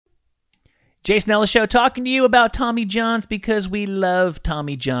Jason Ellis Show talking to you about Tommy Johns because we love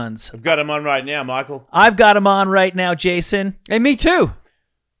Tommy Johns. I've got him on right now, Michael. I've got him on right now, Jason. Hey, me too.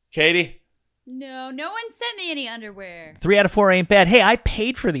 Katie? No one sent me any underwear. 3 out of 4 ain't bad. Hey, I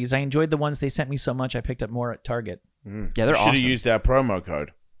paid for these. I enjoyed the ones they sent me so much I picked up more at Target. Yeah, they're awesome. Should have used our promo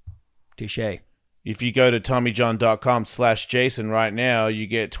code. Touché. If you go to TommyJohn.com/Jason right now, you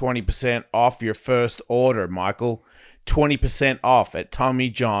get 20% off your first order, Michael. 20% off at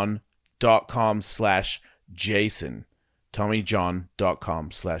TommyJohn.com/Jason.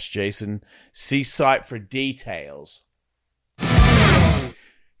 TommyJohn.com/Jason. See site for details.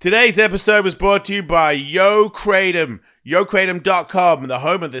 Today's episode was brought to you by Yo Kratom. YoKratom.com, the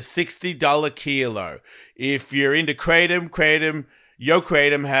home of the $60 kilo. If you're into Kratom, Yo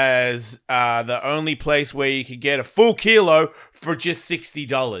Kratom has the only place where you can get a full kilo for just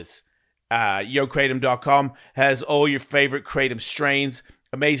 $60. YoKratom.com has all your favorite Kratom strains,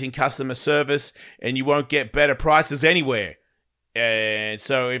 amazing customer service, and you won't get better prices anywhere. And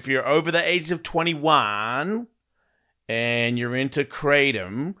so if you're over the age of 21 and you're into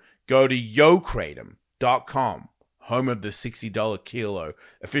Kratom, go to YoKratom.com, home of the $60 kilo,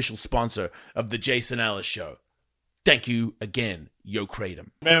 official sponsor of the Jason Ellis Show. Thank you again, Yo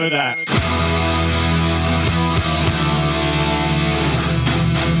Kratom. Remember that.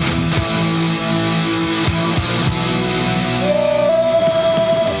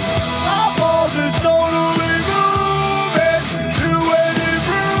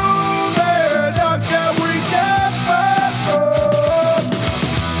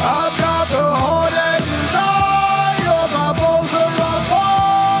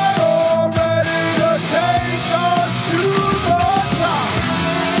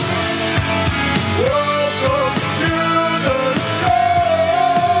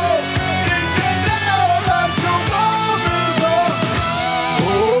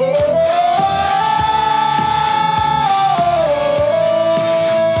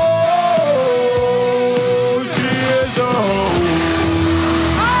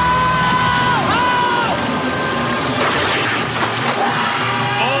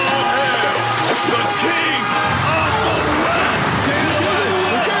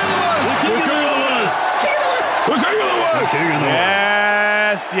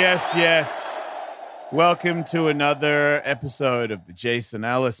 Yes. Welcome to another episode of the Jason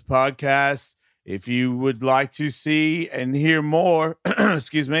Ellis Podcast. If you would like to see and hear more,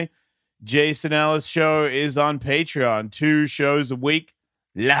 excuse me, Jason Ellis Show is on Patreon. 2 shows a week,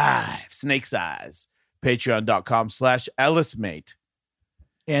 live, snake's eyes. Patreon.com/EllisMate.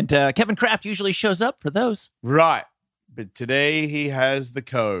 And Kevin Kraft usually shows up for those. Right. But today he has the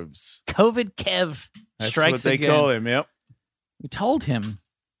coves. COVID Kev That's strikes what they again. call him, yep. We told him,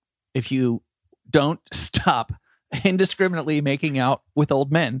 if you don't stop indiscriminately making out with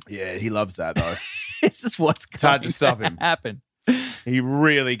old men, Yeah, he loves that, though. this is what's It's hard going to stop him. happen. He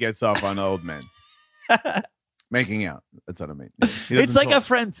really gets off on old men. Making out. That's what I mean. He It's doesn't like a talk.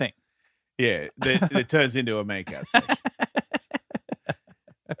 friend thing. Yeah, it turns into a makeout session.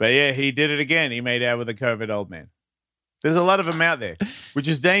 But yeah, he did it again. He made out with a COVID old man. There's a lot of them out there, which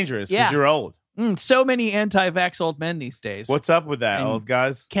is dangerous because Yeah. you're old. So many anti-vax old men these days. What's up with that, And old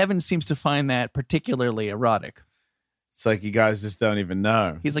guys? Kevin seems to find that particularly erotic. It's like you guys just don't even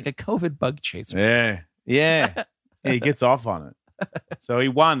know. He's like a COVID bug chaser. Yeah. He gets off on it. So he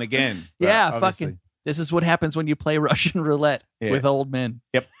won again. but Yeah, obviously- fucking. This is what happens when you play Russian roulette Yeah. with old men.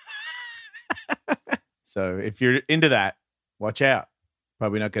 So if you're into that, watch out.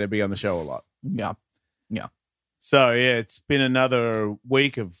 Probably not going to be on the show a lot. Yeah. So yeah, it's been another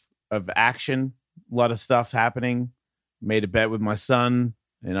week of action. A lot of stuff happening. Made a bet with my son,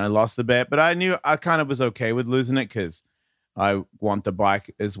 and I lost the bet. But I knew I kind of was okay with losing it because I want the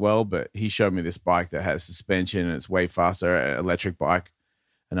bike as well. But he showed me this bike that has suspension and it's way faster, an electric bike.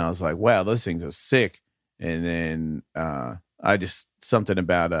 And I was like, wow, those things are sick. And then I just something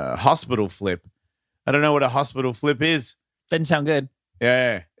about a hospital flip. I don't know what a hospital flip is. Doesn't sound good.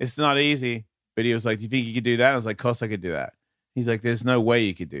 Yeah, it's not easy. But he was like, do you think you could do that? I was like, of course I could do that. He's like, there's no way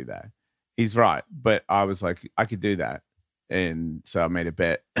you could do that. He's right. But I was like, I could do that. And so I made a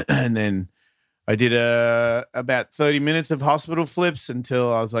bet. And then I did about 30 minutes of hospital flips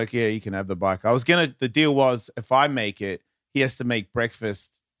until I was like, yeah, you can have the bike. The deal was if I make it, he has to make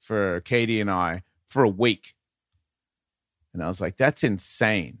breakfast for Katie and I for a week. And I was like, that's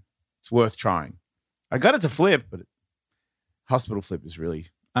insane. It's worth trying. I got it to flip, but hospital flip is really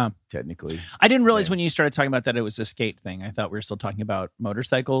technically. I didn't realize when you started talking about that it was a skate thing. I thought we were still talking about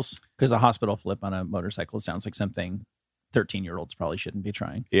motorcycles because a hospital flip on a motorcycle sounds like something 13-year-olds probably shouldn't be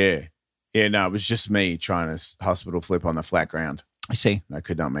trying. Yeah. Yeah, no, it was just me trying to hospital flip on the flat ground. I see. I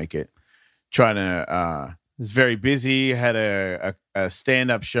could not make it. trying to, was very busy, had a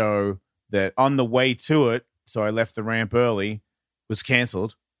stand-up show that on the way to it, so I left the ramp early, was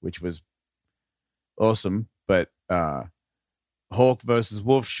canceled, which was awesome. But Hawk versus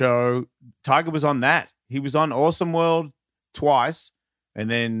Wolf show, Tiger was on that. He was on Awesome World twice,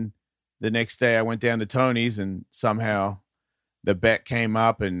 and then the next day I went down to Tony's, and somehow the bet came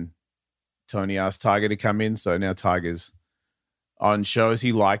up, and Tony asked Tiger to come in, so now Tiger's on shows.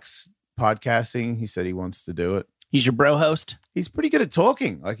 He likes podcasting. He said he wants to do it. He's your bro host. He's pretty good at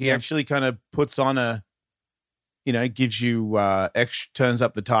talking. Like he actually kind of puts on gives you turns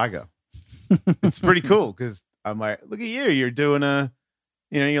up the tiger. It's pretty cool because I'm like, look at you. You're doing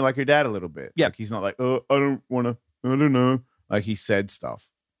you're like your dad a little bit. Yeah. Like he's not like, oh, I don't know. Like he said stuff.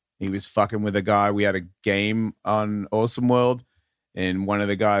 He was fucking with a guy. We had a game on Awesome World, and one of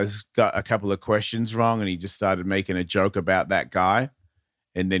the guys got a couple of questions wrong, and he just started making a joke about that guy,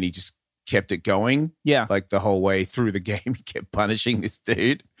 and then he just kept it going. Yeah. Like the whole way through the game, he kept punishing this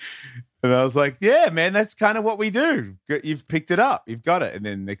dude. And I was like, yeah, man, that's kind of what we do. You've picked it up. You've got it. And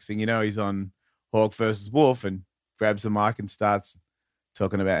then next thing you know, he's on Hawk versus Wolf and grabs the mic and starts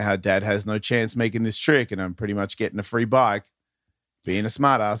talking about how dad has no chance making this trick. And I'm pretty much getting a free bike, being a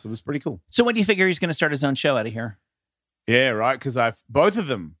smart ass. It was pretty cool. So when do you figure he's going to start his own show out of here? Yeah, right. Because both of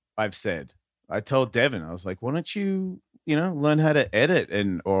them, I've said. I told Devin, I was like, why don't you, learn how to edit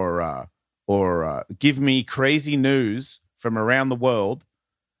and or give me crazy news from around the world,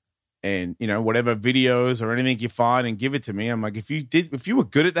 and whatever videos or anything you find, and give it to me. I'm like, if you were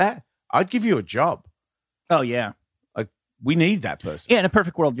good at that, I'd give you a job. Oh yeah, like we need that person. Yeah, in a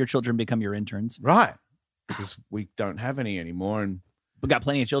perfect world, your children become your interns, right? Because we don't have any anymore, and we got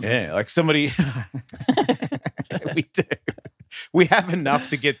plenty of children. Yeah, like somebody. We do. We have enough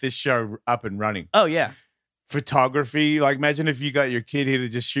to get this show up and running. Oh yeah. Photography, like imagine if you got your kid here to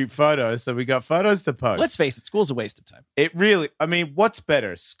just shoot photos, so we got photos to post. Let's face it, school's a waste of time. It really, what's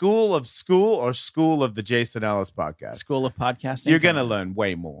better, School of School or School of the Jason Ellis podcast? School of podcasting. You're going to learn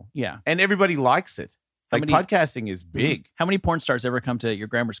way more. Yeah. And everybody likes it. Like podcasting is big. How many porn stars ever come to your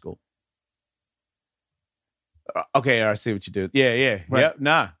grammar school? Okay, I see what you do. Yeah. Right. Yep.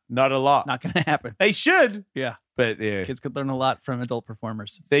 Nah, not a lot. Not going to happen. They should. Yeah. But yeah. Kids could learn a lot from adult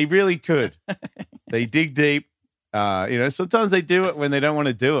performers. They really could. They dig deep. Sometimes they do it when they don't want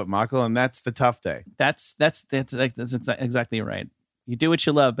to do it, Michael, and that's the tough day. That's exactly right. You do what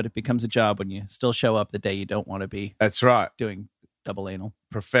you love, but it becomes a job when you still show up the day you don't want to be. That's right. Doing double anal.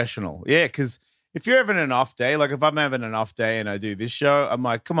 Professional. Yeah, because if you're having an off day, like if I'm having an off day and I do this show, I'm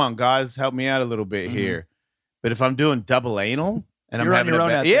like, come on, guys, help me out a little bit here. But if I'm doing double anal and You're I'm having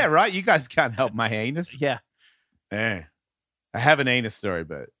a right, you guys can't help my anus. Yeah. I have an anus story,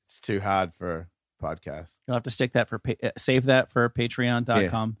 but it's too hard for a podcast. You'll have to stick that save that for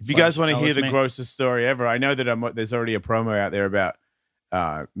patreon.com. If you guys want to hear the grossest story ever, I know that there's already a promo out there about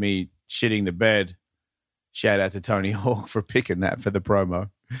me shitting the bed. Shout out to Tony Hawk for picking that for the promo.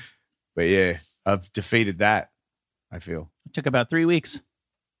 But yeah, I've defeated that, I feel. It took about 3 weeks.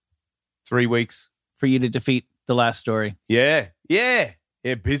 3 weeks. For you to defeat the last story. Yeah.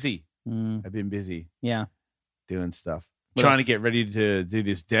 Busy. I've been busy. Yeah. Doing stuff. Trying to get ready to do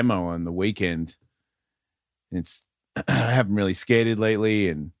this demo on the weekend. I haven't really skated lately,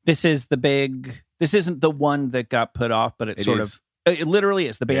 and this isn't the one that got put off, but it literally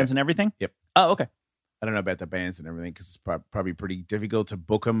is the bands and everything. Yep. Oh, okay. I don't know about the bands and everything because it's probably pretty difficult to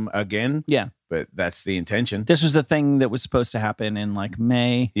book them again. Yeah. But that's the intention. This was the thing that was supposed to happen in like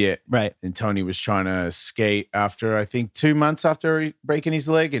May. Yeah. Right. And Tony was trying to skate after, I think, 2 months after breaking his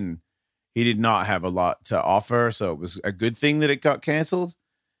leg, and he did not have a lot to offer. So it was a good thing that it got canceled.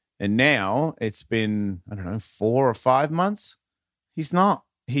 And now it's been, 4 or 5 months. He's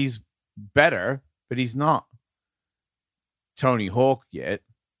better, but he's not Tony Hawk yet.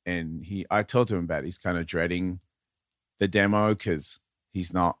 And I told him about it. He's kind of dreading the demo because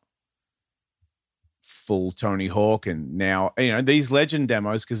he's not full Tony Hawk. And now, these Legend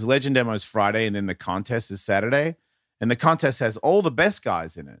demos, because the Legend demo is Friday and then the contest is Saturday. And the contest has all the best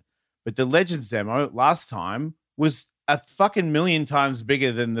guys in it. But the Legends demo last time was a fucking million times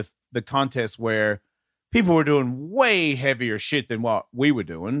bigger than the contest, where people were doing way heavier shit than what we were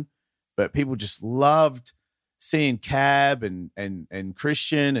doing. But people just loved seeing Cab and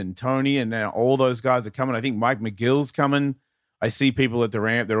Christian and Tony, and now all those guys are coming. I think Mike McGill's coming. I see people at the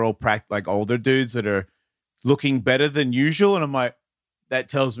ramp. They're all like older dudes that are looking better than usual. And I'm like, that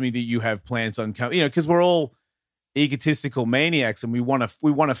tells me that you have plans on coming, because we're all egotistical maniacs and we want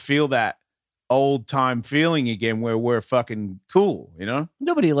to feel that old time feeling again where we're fucking cool,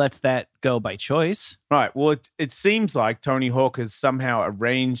 Nobody lets that go by choice. Right. Well, it seems like Tony Hawk has somehow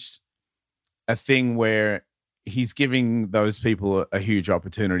arranged a thing where he's giving those people a huge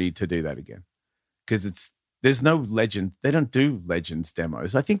opportunity to do that again. Because there's no legend. They don't do Legends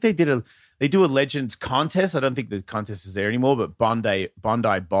demos. I think they do a Legends contest. I don't think the contest is there anymore, but Bondi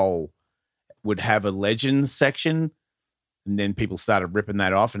Bowl would have a Legends section. And then people started ripping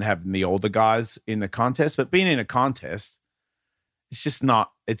that off and having the older guys in the contest. But being in a contest, it's just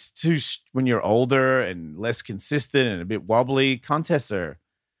not, it's too, when you're older and less consistent and a bit wobbly, contests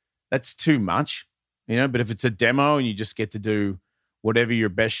that's too much, But if it's a demo and you just get to do whatever your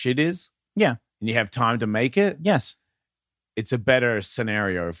best shit is. Yeah. And you have time to make it. Yes. It's a better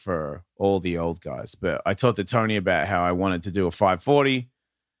scenario for all the old guys. But I talked to Tony about how I wanted to do a 540.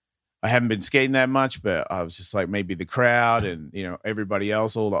 I haven't been skating that much, but I was just like, maybe the crowd and, everybody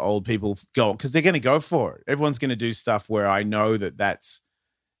else, all the old people go, because they're going to go for it. Everyone's going to do stuff where I know that that's,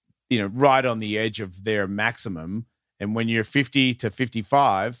 right on the edge of their maximum. And when you're 50 to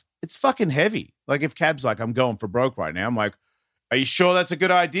 55, it's fucking heavy. Like if Cab's like, I'm going for broke right now. I'm like, are you sure that's a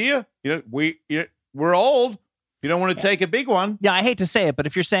good idea? We're old. You don't want to take a big one. Yeah, I hate to say it, but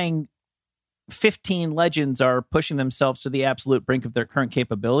if you're saying 15 legends are pushing themselves to the absolute brink of their current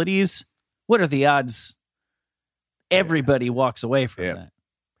capabilities, what are the odds everybody walks away from that?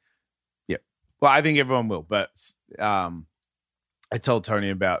 Yeah. Well, I think everyone will, but I told Tony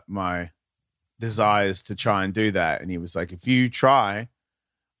about my desires to try and do that, and he was like, if you try,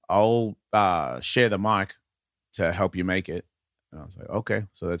 I'll share the mic to help you make it. And I was like, okay,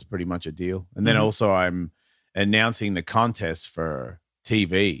 so that's pretty much a deal. And then also I'm announcing the contest for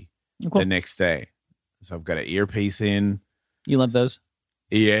TV the next day. So I've got an earpiece in. You love those?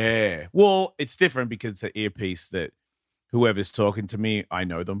 Yeah. Well, it's different because it's an earpiece that whoever's talking to me, I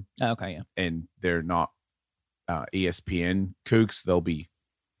know them. Oh, okay, yeah. And they're not ESPN kooks.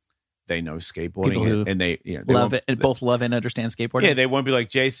 They know skateboarding and they love it and both love and understand skateboarding. Yeah, they won't be like,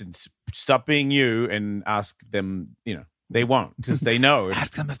 Jason, stop being you and ask them, they won't because they know.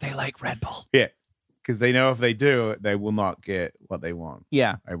 Ask them if they like Red Bull. Yeah, because they know if they do, they will not get what they want.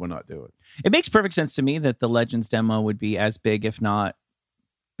 Yeah. I will not do it. It makes perfect sense to me that the Legends demo would be as big, if not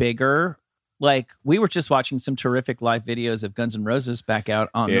bigger. Like, we were just watching some terrific live videos of Guns N' Roses back out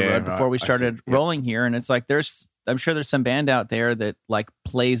on the road before we started rolling here. And it's like, I'm sure there's some band out there that like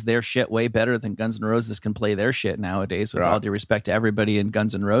plays their shit way better than Guns N' Roses can play their shit nowadays, with all due respect to everybody in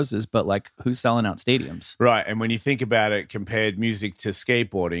Guns N' Roses. But like, who's selling out stadiums? Right. And when you think about it, compared music to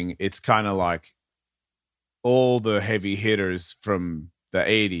skateboarding, it's kind of like all the heavy hitters from the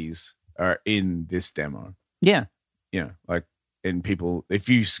 80s are in this demo. Yeah. And people, if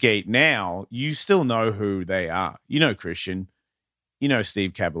you skate now, you still know who they are. Christian,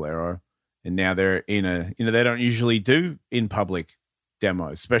 Steve Caballero. And now they're in they don't usually do in public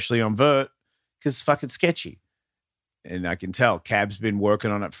demos, especially on Vert, because it's fucking sketchy. And I can tell Cab's been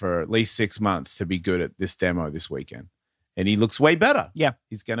working on it for at least 6 months to be good at this demo this weekend. And he looks way better. Yeah.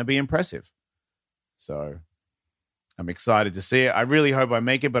 He's going to be impressive. So I'm excited to see it. I really hope I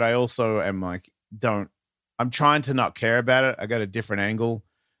make it, but I also am like, I'm trying to not care about it. I got a different angle.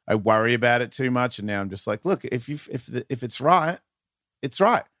 I worry about it too much. And now I'm just like, look, if it's right, it's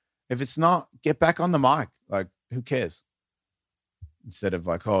right. If it's not, get back on the mic. Like, who cares? Instead of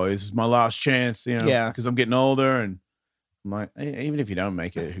like, oh, this is my last chance, because I'm getting older. And I'm like, even if you don't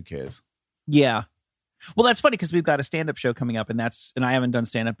make it, who cares? Yeah. Well, that's funny because we've got a stand-up show coming up, and I haven't done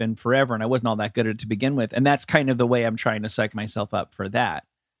stand-up in forever, and I wasn't all that good at it to begin with. And that's kind of the way I'm trying to psych myself up for that.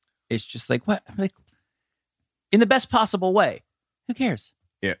 It's just like, what? Like, in the best possible way. Who cares?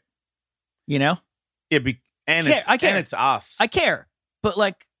 Yeah. Yeah, I care. And it's us. I care. But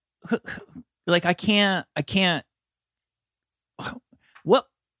like I can't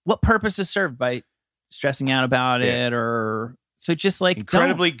what purpose is served by stressing out about it? Or so just like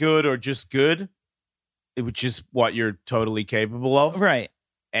incredibly good or just good, which is what you're totally capable of, right?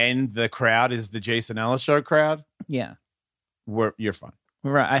 And the crowd is the Jason Ellis show crowd. Yeah, you're fine,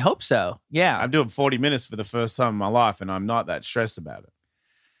 right? I hope so. Yeah, I'm doing 40 minutes for the first time in my life, and I'm not that stressed about it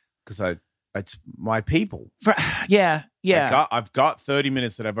because it's my people. Yeah. I've got 30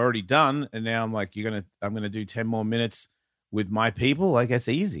 minutes that I've already done, and now I'm like, I'm gonna do 10 more minutes with my people. Like, that's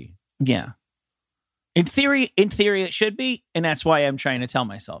easy. Yeah. In theory, it should be, and that's why I'm trying to tell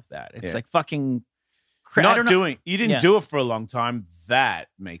myself that it's like fucking. You didn't do it for a long time. That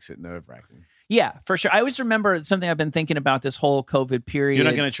makes it nerve-wracking. Yeah, for sure. I always remember something I've been thinking about this whole COVID period. You're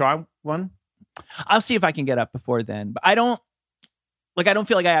not going to try one? I'll see if I can get up before then, but I don't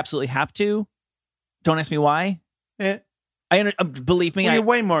feel like I absolutely have to. Don't ask me why. Yeah. Believe me, you're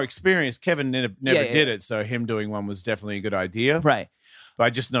way more experienced. Kevin never did it, so him doing one was definitely a good idea. Right. But I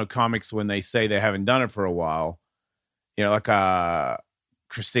just know comics, when they say they haven't done it for a while, like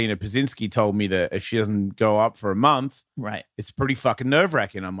Christina Pazynski told me that if she doesn't go up for a month, right, it's pretty fucking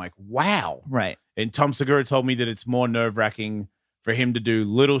nerve-wracking. I'm like, wow. Right. And Tom Segura told me that it's more nerve-wracking for him to do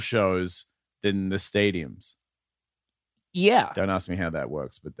little shows than the stadiums. Yeah. Don't ask me how that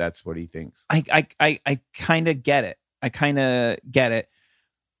works, but that's what he thinks. I kind of get it. I kind of get it.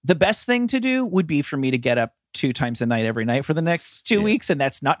 The best thing to do would be for me to get up 2 times a night every night for the next 2 weeks, and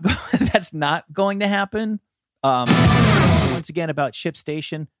that's not going to happen. Once again, about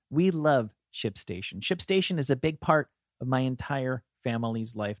ShipStation, we love ShipStation. ShipStation is a big part of my entire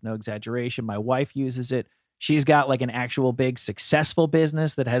family's life. No exaggeration. My wife uses it. She's got like an actual big successful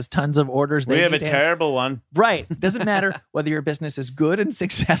business that has tons of orders. We have a terrible one. Right. Doesn't matter whether your business is good and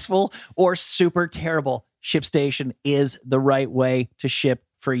successful or super terrible. ShipStation is the right way to ship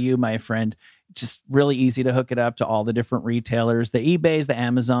for you, my friend. Just really easy to hook it up to all the different retailers, the eBays, the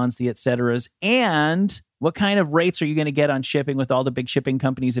Amazons, the et ceteras. And what kind of rates are you going to get on shipping with all the big shipping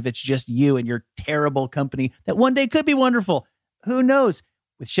companies if it's just you and your terrible company that one day could be wonderful? Who knows?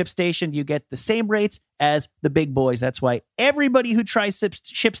 With ShipStation, you get the same rates as the big boys. That's why everybody who tries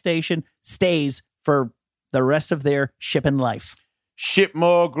ShipStation stays for the rest of their shipping life. Ship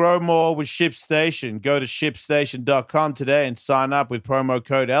more, grow more with ShipStation. Go to ShipStation.com today and sign up with promo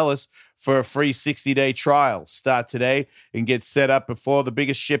code Ellis for a free 60-day trial. Start today and get set up before the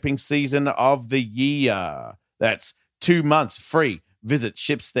biggest shipping season of the year. That's 2 months free. Visit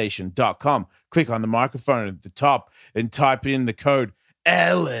ShipStation.com. Click on the microphone at the top and type in the code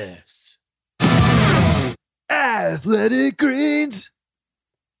Ellis. Athletic Greens.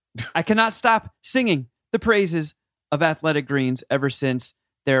 I cannot stop singing the praises of Athletic Greens ever since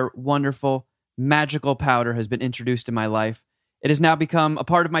their wonderful, magical powder has been introduced in my life. It has now become a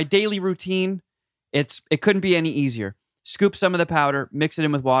part of my daily routine. It couldn't be any easier. Scoop some of the powder, mix it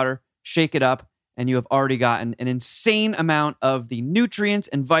in with water, shake it up, and you have already gotten an insane amount of the nutrients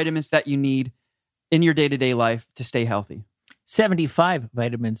and vitamins that you need in your day-to-day life to stay healthy. 75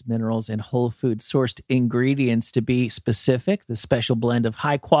 vitamins, minerals, and whole food sourced ingredients to be specific. The special blend of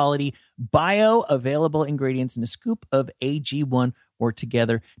high quality bioavailable ingredients and a scoop of AG1 work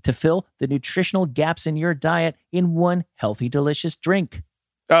together to fill the nutritional gaps in your diet in one healthy, delicious drink.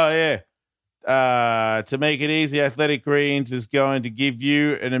 Oh, yeah. To make it easy, Athletic Greens is going to give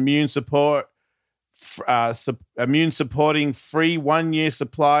you an immune supporting free 1-year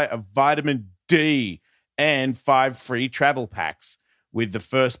supply of vitamin D and 5 free travel packs with the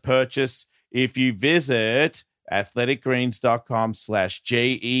first purchase. If you visit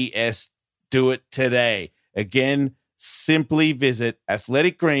athleticgreens.com/JES, do it today. Again, simply visit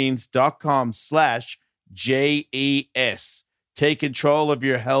athleticgreens.com/JES. Take control of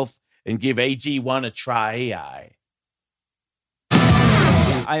your health and give AG1 a try.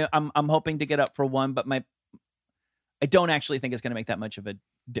 Yeah, I'm hoping to get up for one, but I don't actually think it's going to make that much of a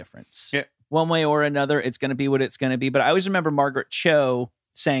difference. Yeah. One way or another, it's going to be what it's going to be. But I always remember Margaret Cho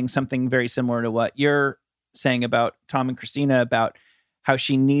saying something very similar to what you're saying about Tom and Christina, about how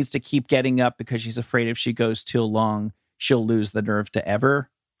she needs to keep getting up because she's afraid if she goes too long, she'll lose the nerve to ever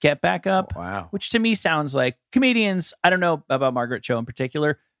get back up. Oh, wow. Which to me sounds like comedians. I don't know about Margaret Cho in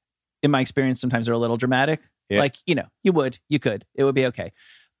particular. In my experience, sometimes they're a little dramatic. Yeah. Like, you could, it would be okay.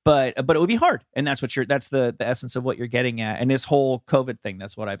 But it would be hard. And that's the essence of what you're getting at. And this whole COVID thing,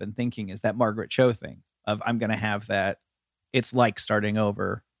 that's what I've been thinking, is that Margaret Cho thing of I'm going to have that. It's like starting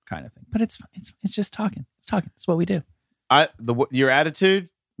over kind of thing. But it's just talking. It's talking. It's what we do. Your attitude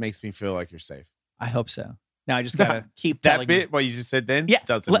makes me feel like you're safe. I hope so. Now I just got to keep that telling bit, you. what you just said then? Yeah.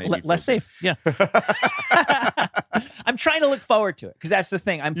 Doesn't make me feel less safe. Yeah. I'm trying to look forward to it because that's the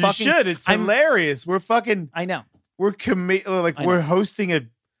thing. You should. It's hilarious. We're fucking. I know. We're we're hosting a.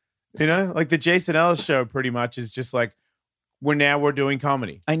 Like the Jason Ellis show pretty much is just like we're doing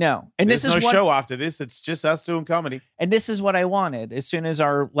comedy. I know. And there's no show after this. It's just us doing comedy. And this is what I wanted. As soon as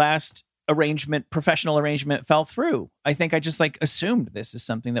our last professional arrangement fell through, I think I just assumed this is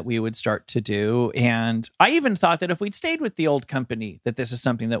something that we would start to do. And I even thought that if we'd stayed with the old company, that this is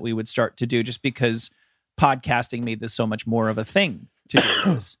something that we would start to do just because podcasting made this so much more of a thing to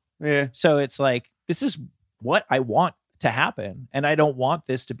do this. Yeah. So it's like, this is what I want to happen, and I don't want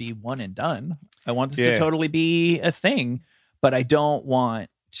this to be one and done. I want this to totally be a thing, but I don't want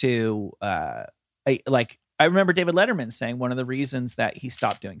to I remember David Letterman saying one of the reasons that he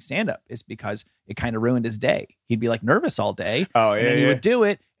stopped doing stand-up is because it kind of ruined his day. He'd be nervous all day. Oh, and then he would do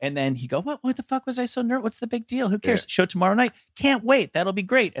it, and then he'd go, what the fuck was I so nervous? What's the big deal? Who cares? Show tomorrow night. Can't wait. That'll be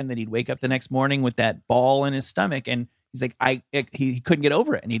great. And then he'd wake up the next morning with that ball in his stomach, and he's like, he couldn't get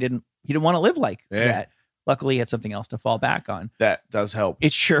over it, and he didn't want to live like that. Luckily, he had something else to fall back on. That does help.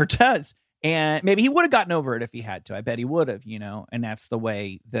 It sure does. And maybe he would have gotten over it if he had to. I bet he would have, and that's the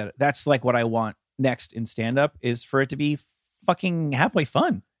way that's like what I want next in stand-up is for it to be fucking halfway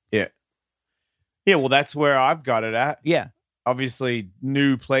fun. Yeah. Yeah, well, that's where I've got it at. Yeah. Obviously,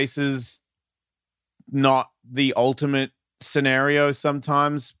 new places, not the ultimate scenario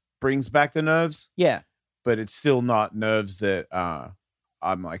sometimes brings back the nerves. Yeah. But it's still not nerves that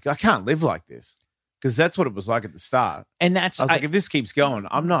I'm like, I can't live like this. Because that's what it was like at the start. And I was like, if this keeps going,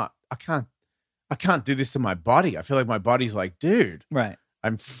 I can't do this to my body. I feel like my body's like, dude, right.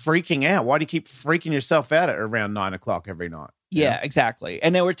 I'm freaking out. Why do you keep freaking yourself out at around 9:00 every night? Yeah, exactly.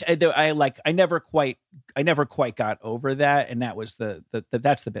 And I never quite got over that, and that was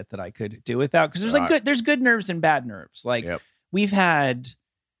that's the bit that I could do without, because there's good nerves and bad nerves. Like we've had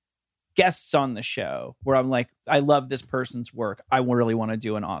guests on the show where I'm like, I love this person's work. I really want to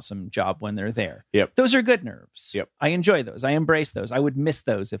do an awesome job when they're there. Yep. Those are good nerves. Yep. I enjoy those. I embrace those. I would miss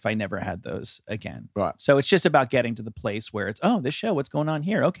those if I never had those again. Right. So it's just about getting to the place where it's, this show, what's going on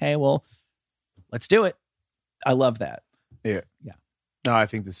here? Okay, well, let's do it. I love that. Yeah. Yeah. No, I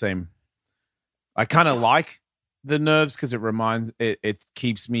think the same. I kind of like the nerves because it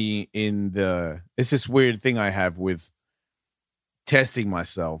keeps me in it's this weird thing I have with testing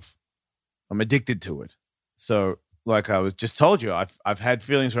myself. I'm addicted to it. So like I was just told you, I've had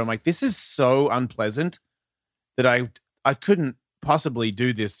feelings where I'm like, this is so unpleasant that I couldn't possibly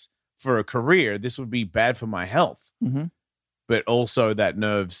do this for a career. This would be bad for my health. Mm-hmm. But also that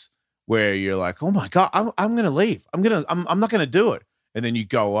nerves where you're like, oh my God, I'm going to leave. I'm not going to do it. And then you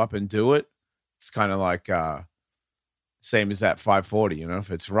go up and do it. It's kind of like, same as that 540,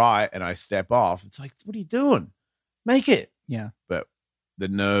 if it's right and I step off, it's like, what are you doing? Make it. Yeah. But the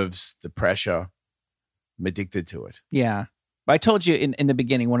nerves, the pressure, I'm addicted to it. Yeah. I told you in the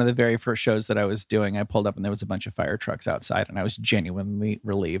beginning, one of the very first shows that I was doing, I pulled up and there was a bunch of fire trucks outside, and I was genuinely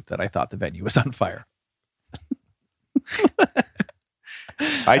relieved that I thought the venue was on fire.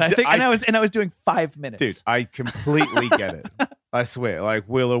 I was doing 5 minutes. Dude, I completely get it. I swear. Like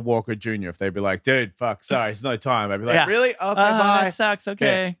Wheeler Walker Jr., if they'd be like, dude, fuck, sorry, it's no time. I'd be like, really? Okay, bye. That sucks.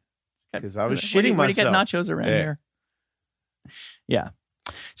 Okay. Because I was shitting myself. Where do you get nachos around here? Yeah.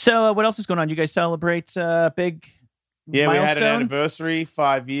 So what else is going on? You guys celebrate big milestone? We had an anniversary,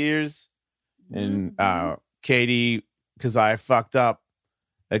 5 years. And Katie, because I fucked up.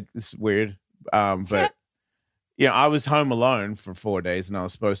 It's weird. But, I was home alone for 4 days, and I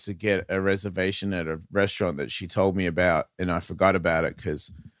was supposed to get a reservation at a restaurant that she told me about, and I forgot about it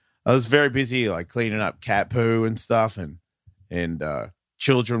because I was very busy, like cleaning up cat poo and stuff, and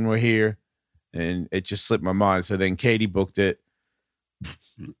children were here, and it just slipped my mind. So then Katie booked it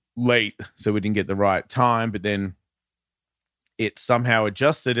late, so we didn't get the right time, but then it somehow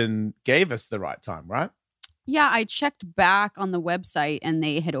adjusted and gave us the right time, right? Yeah, I checked back on the website, and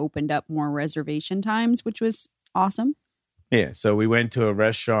they had opened up more reservation times, which was awesome. Yeah, so we went to a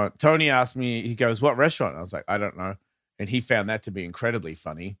restaurant. Tony asked me, he goes, what restaurant? I was like, I don't know. And he found that to be incredibly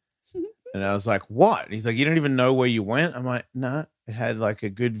funny. And I was like, what? And he's like, you don't even know where you went? I'm like, no, it had like a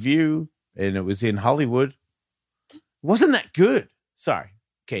good view, and it was in Hollywood. Wasn't that good? Sorry,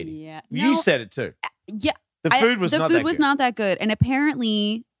 Katie. Yeah. You said it too. Yeah. The food was not that good. And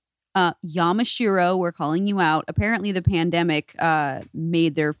apparently, Yamashiro, we're calling you out. Apparently the pandemic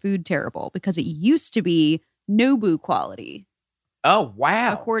made their food terrible because it used to be Nobu quality. Oh,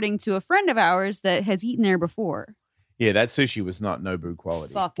 wow. According to a friend of ours that has eaten there before. Yeah, that sushi was not Nobu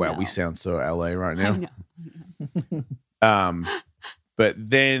quality. Fuck wow, no. We sound so LA right now. I know. But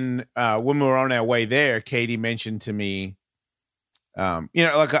then when we were on our way there, Katie mentioned to me,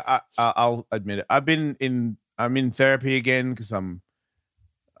 like I'll admit it, I'm in therapy again because I'm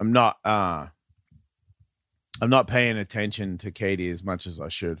not paying attention to Katie as much as I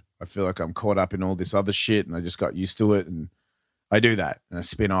should. I feel like I'm caught up in all this other shit, and I just got used to it, and I do that, and I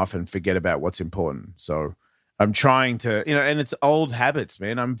spin off and forget about what's important. So I'm trying to, and it's old habits,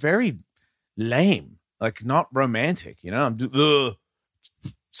 man. I'm very lame, like not romantic, I'm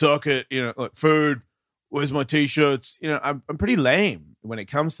suck it, like food. Where's my t-shirts? I'm pretty lame when it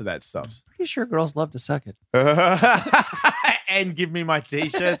comes to that stuff. Pretty sure girls love to suck it. And give me my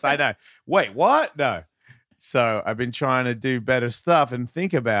t-shirts. I know. Wait, what? No. So I've been trying to do better stuff and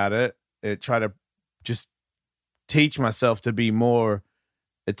think about it. Try to just teach myself to be more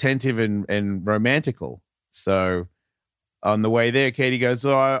attentive and romantical. So on the way there, Katie goes,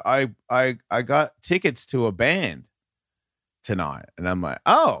 "Oh, I got tickets to a band tonight," and I'm like,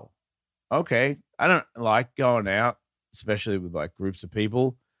 "Oh, okay." I don't like going out, especially with like groups of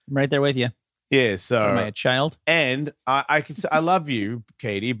people. I'm right there with you. Yeah, so am I a child? And I can say I love you,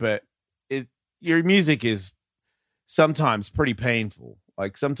 Katie, but your music is sometimes pretty painful.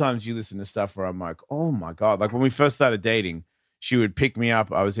 Like sometimes you listen to stuff where I'm like, oh my God. Like when we first started dating, she would pick me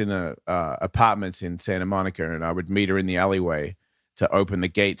up. I was in the apartments in Santa Monica, and I would meet her in the alleyway to open the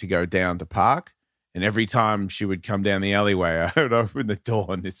gate to go down to park. And every time she would come down the alleyway, I would open the door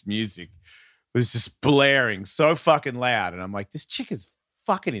and this music was just blaring so fucking loud. And I'm like, this chick is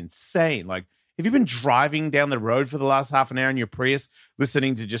fucking insane. Like, have you been driving down the road for the last half an hour in your Prius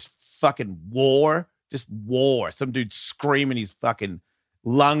listening to just fucking war? Just war. Some dude screaming his fucking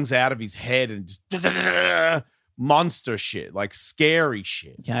lungs out of his head and just monster shit, like scary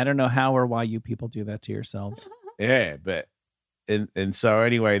shit. Yeah, I don't know how or why you people do that to yourselves. Yeah, but and so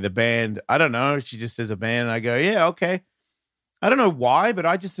anyway, the band, I don't know. She just says a band, and I go, yeah, okay. I don't know why, but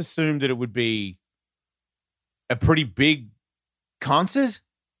I just assumed that it would be a pretty big concert.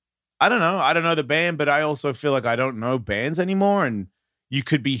 I don't know. I don't know the band, but I also feel like I don't know bands anymore, and you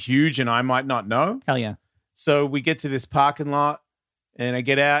could be huge and I might not know. Hell yeah. So we get to this parking lot, and I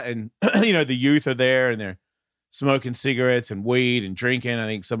get out, and the youth are there, and they're smoking cigarettes and weed and drinking. I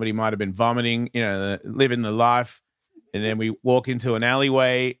think somebody might have been vomiting, living the life. And then we walk into an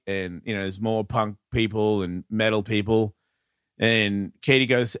alleyway, and there's more punk people and metal people. And Katie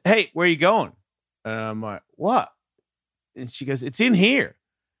goes, "Hey, where are you going?" And I'm like, "What?" And she goes, "It's in here."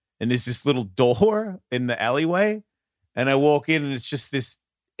 And there's this little door in the alleyway, and I walk in, and it's just this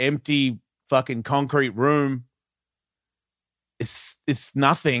empty fucking concrete room. It's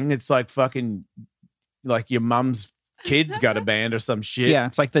nothing. It's like fucking like your mum's kids got a band or some shit. Yeah,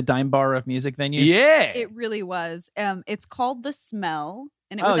 it's like the dime bar of music venues. Yeah. It really was. It's called The Smell,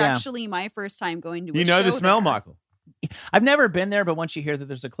 and it was actually my first time going to a show The Smell, there. Michael? I've never been there, but once you hear that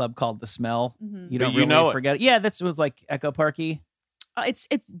there's a club called The Smell, you don't really know it. forget it. Yeah, that was like Echo Parky. It's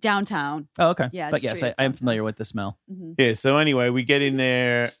downtown. Oh, okay. Yeah, but just yes, straight up I am downtown. familiar with The Smell. Mm-hmm. Yeah, so anyway, we get in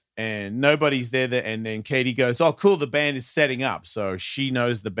there and nobody's there. And then Katie goes, "Oh, cool, the band is setting up." So she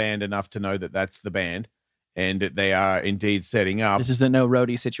knows the band enough to know that that's the band and that they are indeed setting up. This is a no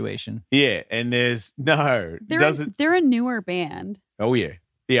roadie situation. Yeah, and there's no. They're a newer band. Oh, yeah.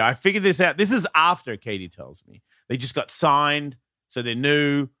 Yeah, I figured this out. This is after Katie tells me. They just got signed, so they're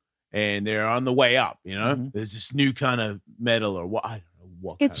new and they're on the way up, Mm-hmm. There's this new kind of metal or what. I don't know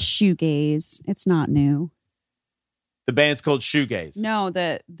what It's shoegaze. It's not new. The band's called Shoegaze. No,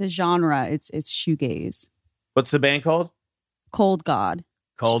 the genre. It's shoegaze. What's the band called? Cold God.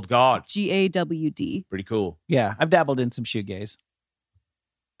 Cold God. GAWD. Pretty cool. Yeah, I've dabbled in some shoegaze.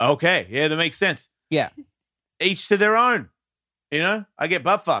 Okay. Yeah, that makes sense. Yeah. Each to their own. I get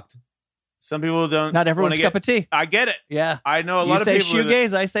butt fucked. Some people don't. Not everyone's wanna cup of tea. I get it. Yeah. I know a You lot of say people.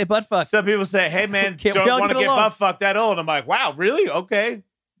 shoegaze, I say butt fuck. Some people say, "Hey, man, Can't we don't all want to get get along? butt fucked at all." And I'm like, "Wow, really? Okay."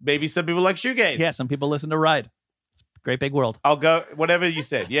 Maybe some people like shoegaze. Yeah, some people listen to Ride. Great big world. I'll go. Whatever you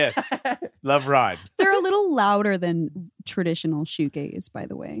said. Yes. Love Ride. They're a little louder than traditional shoegaze, by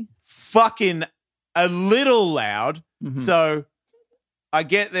the way. Fucking a little loud. Mhm. So I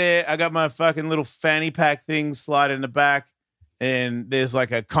get there. I got my fucking little fanny pack thing slide in the back, and there's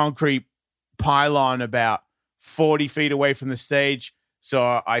like a concrete pylon about 40 feet away from the stage. So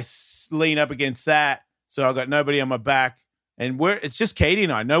I lean up against that. So I got nobody on my back, and it's just Katie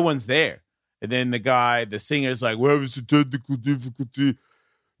and I. No one's there. And then the singer's like, "We're having some technical difficulty.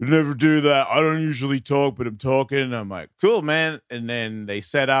 I never do that. I don't usually talk, but I'm talking." And I'm like, "Cool, man." And then they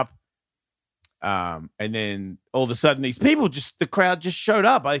set up. And then all of a sudden, these people the crowd just showed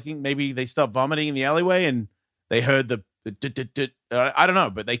up. I think maybe they stopped vomiting in the alleyway and they heard the I don't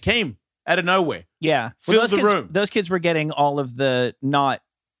know, but they came out of nowhere. Yeah. Filled the room. Those kids were getting all of the not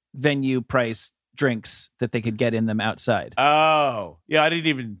venue price drinks that they could get in them outside. Oh, yeah.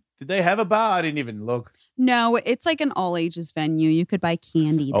 Did they have a bar? I didn't even look. No, it's like an all ages venue. You could buy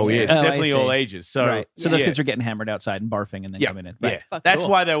candy there. Oh, yeah. It's Oh, I definitely see. all ages. So, right. So those yeah. kids were getting hammered outside and barfing and then coming in. Right. Yeah. Fuck, That's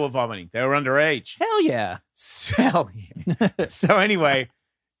cool. why they were vomiting. They were underage. Hell yeah. So, so anyway,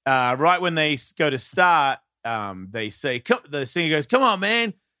 right when they go to start, they say, the singer goes, "Come on,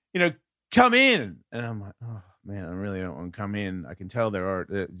 man, come in." And I'm like, "Oh man, I really don't want to come in." I can tell there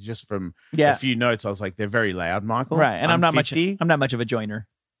are just from a few notes. I was like, they're very loud, Michael. Right. And I'm not 50. much of a joiner.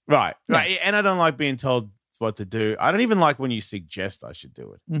 Right. Yeah. Right. And I don't like being told what to do. I don't even like when you suggest I should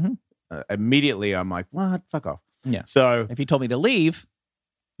do it. Mm-hmm. Immediately, I'm like, "What? Fuck off." Yeah. So If you told me to leave,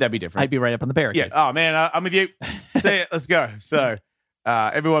 that'd be different. I'd be right up on the barricade. Yeah. Oh man, I'm with you. Say it. Let's go. So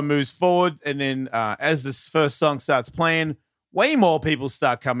everyone moves forward, and then as this first song starts playing, way more people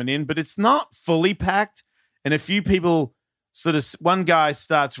start coming in, but it's not fully packed. And a few people one guy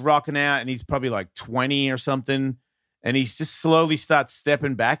starts rocking out, and he's probably like 20 or something, and he just slowly starts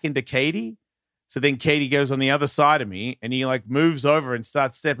stepping back into Katie. So then Katie goes on the other side of me, and he like moves over and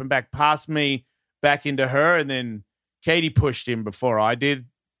starts stepping back past me, back into her, and then Katie pushed him before I did.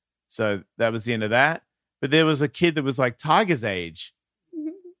 So that was the end of that. But there was a kid that was like Tiger's age,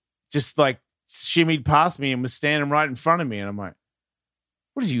 just like shimmied past me and was standing right in front of me. And I'm like,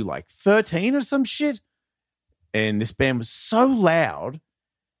 what is you, like 13 or some shit? And this band was so loud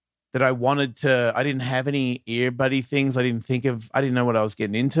that I didn't have any earbuddy things. I didn't know what I was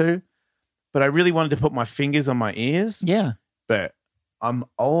getting into, but I really wanted to put my fingers on my ears. Yeah. But I'm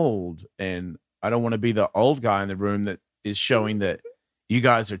old and I don't want to be the old guy in the room that is showing that you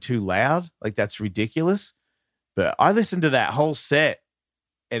guys are too loud. Like, that's ridiculous. But I listened to that whole set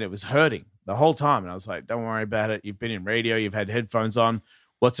and it was hurting the whole time. And I was like, don't worry about it. You've been in radio. You've had headphones on.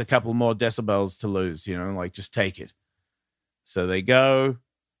 What's a couple more decibels to lose? You know, like, just take it. So they go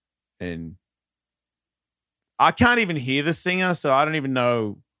and I can't even hear the singer. So I don't even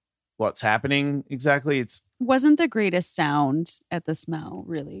know what's happening exactly. Wasn't the greatest sound at the smell,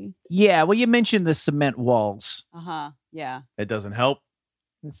 really. Yeah. Well, you mentioned the cement walls. Yeah. It doesn't help.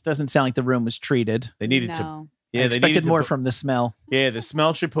 It doesn't sound like the room was treated. They needed to. No. Yeah, I they expected needed more to from the smell. Yeah, the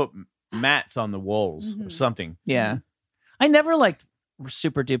smell should put mats on the walls or something. Yeah. I never liked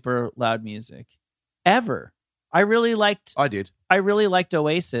super duper loud music ever. I really liked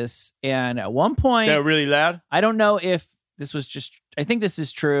Oasis. And at one point, They're really loud. I don't know if this was just, I think this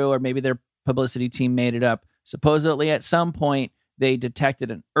is true, or maybe their publicity team made it up. Supposedly at some point they detected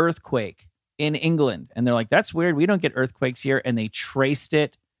an earthquake in England and they're like, that's weird. We don't get earthquakes here. And they traced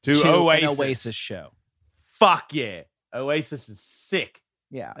it to an Oasis. Oasis show. Fuck yeah. Oasis is sick.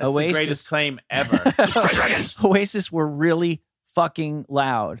 Yeah. That's the greatest claim ever. Oasis were really fucking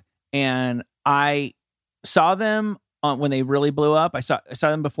loud. And I saw them when they really blew up. I saw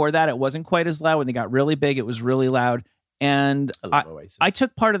them before that. It wasn't quite as loud. When they got really big, it was really loud. And I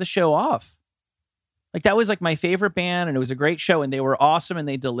took part of the show off. Like, that was like my favorite band and it was a great show and they were awesome and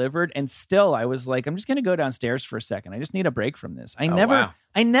they delivered. And still I was like, I'm just going to go downstairs for a second. I just need a break from this. I never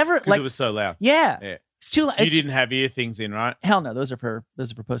like, it was so loud. Yeah. It's too loud. You didn't have ear things in, right? Hell no. Those are for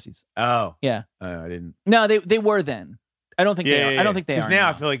pussies. Oh. Yeah. I didn't. No, they were then. I don't think they are. I don't think they are. Because now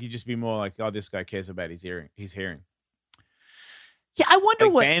I feel like you'd just be more like, oh, this guy cares about his hearing. Yeah, I wonder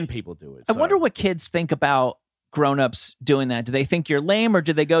like what band people do it. I wonder what kids think about grown-ups doing that. Do they think you're lame, or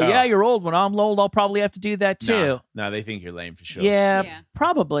do they go, yeah, you're old. When I'm old, I'll probably have to do that too? No, they think you're lame for sure. Yeah.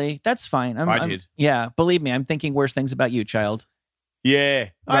 Probably. That's fine. I did. Yeah, believe me, I'm thinking worse things about you, child. Yeah.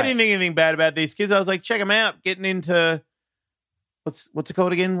 Right. I didn't think anything bad about these kids. I was like, check them out. Getting into what's it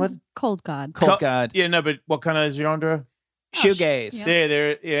called again? What? Cold God. Cold God. Yeah, no, but what kind of genre? Shoegaze. Yeah,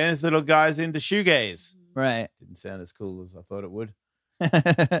 there's little guys into shoegaze. Right. Didn't sound as cool as I thought it would.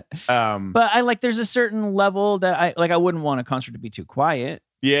 But I like, there's a certain level that I wouldn't want a concert to be too quiet.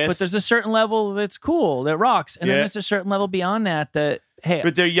 Yes. But there's a certain level that's cool, that rocks. And then there's a certain level beyond that, hey.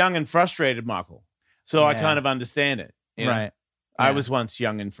 But they're young and frustrated, Michael. So I kind of understand it. You know? Right. I was once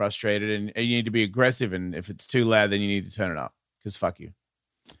young and frustrated, and you need to be aggressive. And if it's too loud, then you need to turn it up because fuck you.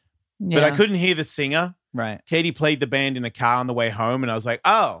 Yeah. But I couldn't hear the singer. Right. Katie played the band in the car on the way home, and I was like,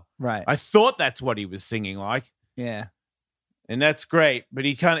 oh. Right. I thought that's what he was singing like. Yeah. And that's great. But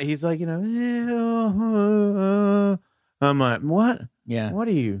he's like, I'm like, what? Yeah. What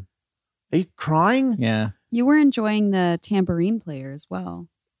are you crying? Yeah. You were enjoying the tambourine player as well.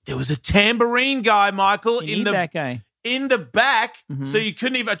 There was a tambourine guy, Michael, that guy in the back. Mm-hmm. So you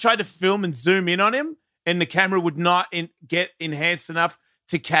couldn't even, I tried to film and zoom in on him, and the camera would not get enhanced enough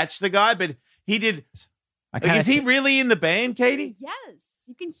to catch the guy, but he did. Is he really in the band, Katie? Yes.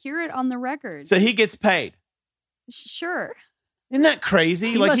 You can hear it on the record. So he gets paid. Sure. Isn't that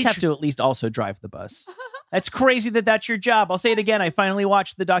crazy? He must have to at least also drive the bus. That's crazy that's your job. I'll say it again. I finally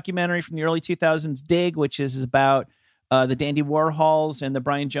watched the documentary from the early 2000s, Dig, which is about the Dandy Warhols and the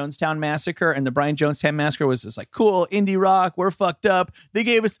Brian Jonestown Massacre. And the Brian Jonestown Massacre was this like, cool, indie rock, we're fucked up.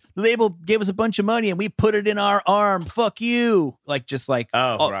 The label gave us a bunch of money and we put it in our arm. Fuck you. Like, just like,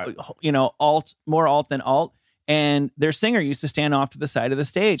 right. More alt than alt. And their singer used to stand off to the side of the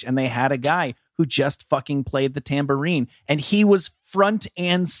stage, and they had a guy who just fucking played the tambourine, and he was front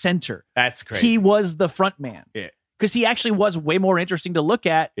and center. That's crazy. He was the front man. Yeah. Because he actually was way more interesting to look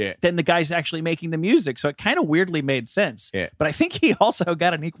at Yeah. than the guys actually making the music. So it kind of weirdly made sense. Yeah. But I think he also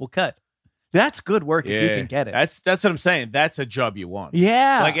got an equal cut. That's good work if you can get it. That's what I'm saying. That's a job you want.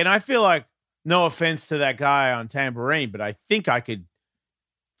 Yeah. Like, and I feel like, no offense to that guy on tambourine, but I think I could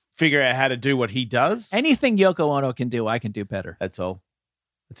figure out how to do what he does. Anything Yoko Ono can do, I can do better. That's all.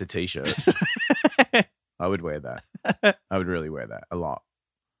 It's a t-shirt. I would wear that. I would really wear that a lot.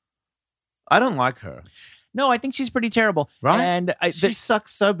 I don't like her. No, I think she's pretty terrible. Right? And she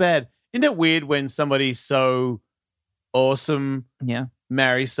sucks so bad. Isn't it weird when somebody's so awesome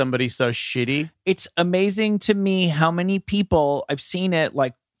marry somebody so shitty? It's amazing to me how many people, I've seen it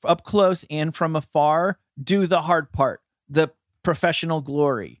like up close and from afar, do the hard part, the professional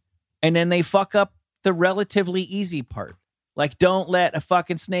glory. And then they fuck up the relatively easy part. Like, don't let a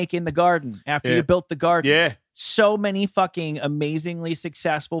fucking snake in the garden after you built the garden. Yeah. So many fucking amazingly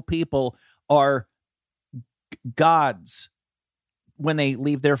successful people are gods when they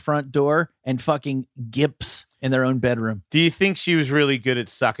leave their front door and fucking gimps in their own bedroom. Do you think she was really good at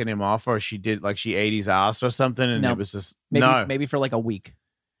sucking him off, or she did like she ate his ass or something and No. it was just Maybe for like a week.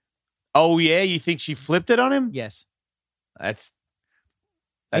 Oh yeah, you think she flipped it on him? Yes. That's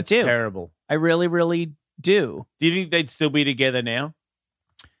do. terrible. I really, really do. Do you think they'd still be together now?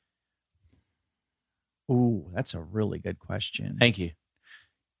 Ooh, that's a really good question. Thank you.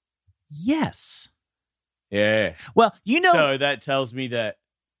 Yes. Yeah. Well, you know, So that tells me that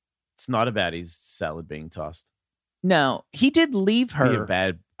it's not about his salad being tossed. no, he did leave her.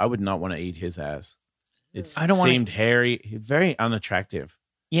 I would not want to eat his ass. It I don't wanna- seemed hairy, very unattractive.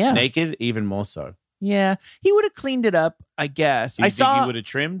 Yeah. Naked, even more so. Yeah. He would have cleaned it up, I guess. You think he would have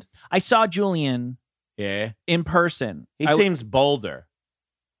trimmed? I saw Julian Yeah. in person. He seems bolder.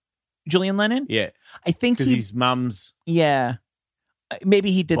 Julian Lennon? Yeah. I think Because his mum's yeah.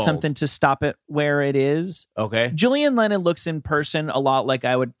 Maybe he did bald. something to stop it where it is. okay. Julian Lennon looks in person a lot like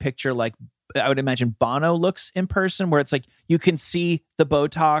I would picture, like I would imagine Bono looks in person, where it's like you can see the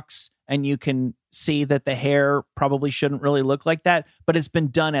Botox and you can see that the hair probably shouldn't really look like that, but it's been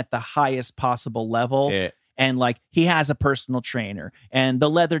done at the highest possible level. Yeah. And like he has a personal trainer and the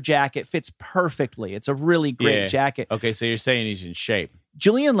leather jacket fits perfectly. It's a really great jacket. Okay, so you're saying he's in shape.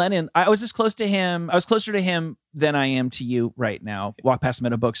 Julian Lennon, I was as close to him. I was closer to him than I am to you right now. Walk past him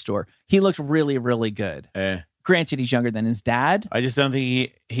at a bookstore. He looked really, really good. Granted, he's younger than his dad. I just don't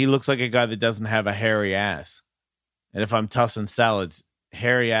think he looks like a guy that doesn't have a hairy ass. And if I'm tossing salads,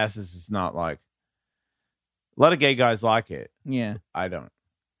 hairy asses is not like a lot of gay guys like it. Yeah. I don't.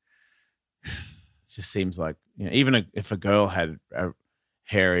 It just seems like, you know, even if a girl had a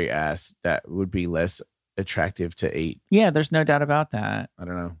hairy ass, that would be less attractive to eat. Yeah, there's no doubt about that. I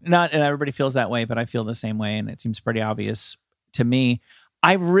don't know. Not and everybody feels that way, but I feel the same way, and it seems pretty obvious to me.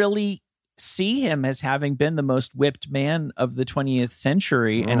 I really see him as having been the most whipped man of the 20th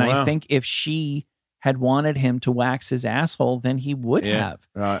century, and I think if she had wanted him to wax his asshole, then he would have.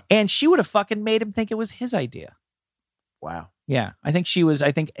 Right. And she would have fucking made him think it was his idea. Wow. Yeah, I think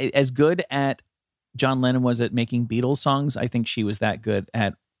as good at John Lennon was at making Beatles songs, I think she was that good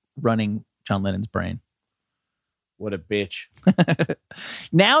at running John Lennon's brain. What a bitch.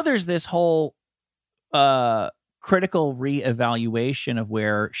 Now there's this whole critical reevaluation of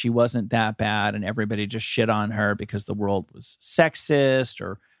where she wasn't that bad and everybody just shit on her because the world was sexist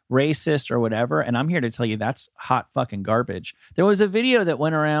or racist or whatever. And I'm here to tell you that's hot fucking garbage. There was a video that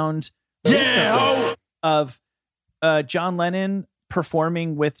went around of John Lennon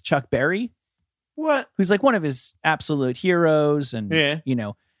performing with Chuck Berry. What? Who's like one of his absolute heroes. And, you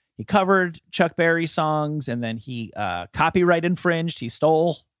know, he covered Chuck Berry songs and then he copyright infringed. He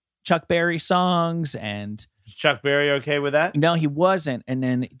stole Chuck Berry songs. And is Chuck Berry okay with that? No, he wasn't. And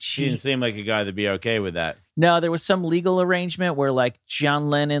then he didn't seem like a guy that'd be okay with that. No, there was some legal arrangement where like John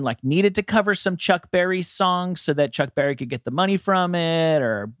Lennon like needed to cover some Chuck Berry songs so that Chuck Berry could get the money from it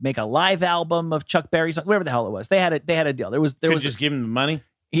or make a live album of Chuck Berry songs, whatever the hell it was. They had a deal. There was just give him the money.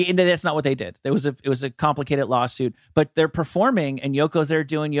 That's not what they did. It was a complicated lawsuit, but they're performing and Yoko's there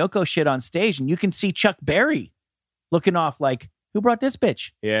doing Yoko shit on stage, and you can see Chuck Berry looking off like, who brought this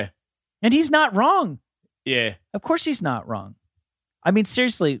bitch? Yeah. And he's not wrong. Yeah. Of course he's not wrong. I mean,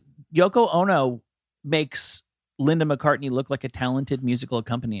 seriously, Yoko Ono makes Linda McCartney look like a talented musical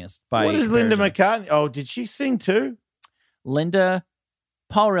accompanist. What is Linda McCartney? Oh, did she sing too?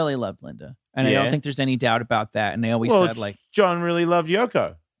 Paul really loved Linda. And I don't think there's any doubt about that. And they always said like, John really loved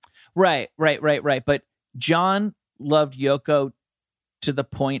Yoko. Right. But John loved Yoko to the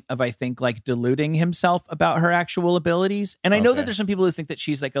point of, I think, like deluding himself about her actual abilities. And I know that there's some people who think that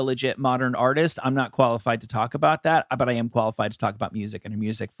she's like a legit modern artist. I'm not qualified to talk about that, but I am qualified to talk about music, and her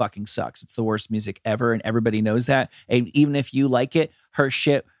music fucking sucks. It's the worst music ever. And everybody knows that. And even if you like it, her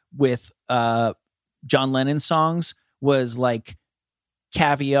shit with John Lennon songs was like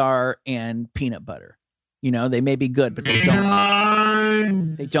caviar and peanut butter. You know, they may be good, but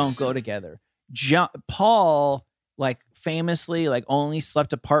they don't go together. Paul, like famously, like only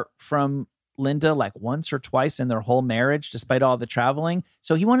slept apart from Linda like once or twice in their whole marriage, despite all the traveling.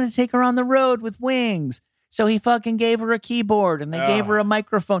 So he wanted to take her on the road with Wings. So he fucking gave her a keyboard and they gave her a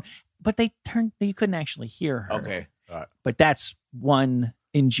microphone, but you couldn't actually hear her. Okay. All right. But that's one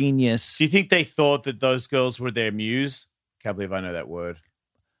ingenious. Do you think they thought that those girls were their muse? Can't believe I know that word.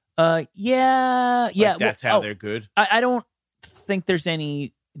 Yeah. Like, that's how they're good. I don't think there's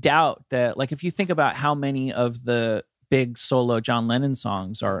any doubt that, like, if you think about how many of the big solo John Lennon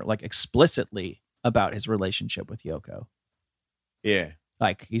songs are like explicitly about his relationship with Yoko. Yeah.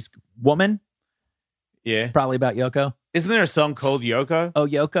 Like, he's Woman. Yeah. Probably about Yoko. Isn't there a song called Yoko? Oh,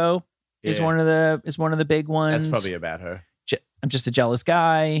 Yoko is one of the big ones. That's probably about her. I'm just a jealous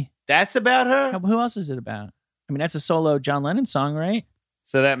guy. That's about her? Who else is it about? I mean, that's a solo John Lennon song, right?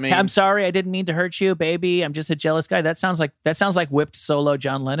 So that means I'm sorry, I didn't mean to hurt you, baby. I'm just a jealous guy. That sounds like whipped solo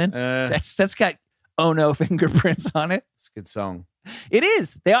John Lennon. That's got Oh No fingerprints on it. It's a good song. It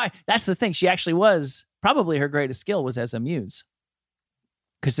is. They are. That's the thing. She actually was probably her greatest skill was as a muse.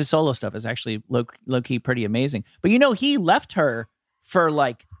 Because his solo stuff is actually low key pretty amazing. But he left her for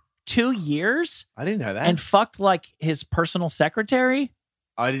like 2 years. I didn't know that. And fucked like his personal secretary.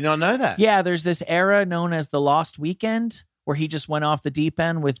 I did not know that. Yeah, there's this era known as the Lost Weekend where he just went off the deep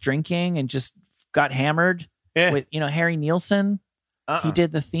end with drinking and just got hammered with, Harry Nilsson. He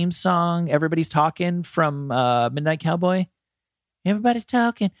did the theme song, Everybody's Talking from Midnight Cowboy. Everybody's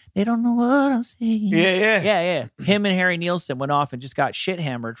talking. They don't know what I'm saying. Yeah. Him and Harry Nilsson went off and just got shit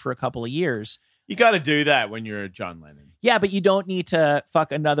hammered for a couple of years. You got to do that when you're John Lennon. Yeah, but you don't need to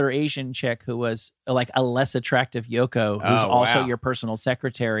fuck another Asian chick who was like a less attractive Yoko, who's also your personal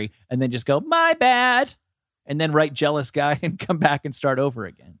secretary, and then just go, my bad, and then write Jealous Guy and come back and start over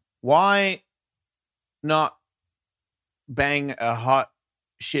again. Why not bang a hot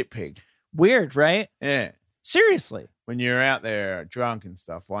shit pig? Weird, right? Yeah. Seriously. When you're out there drunk and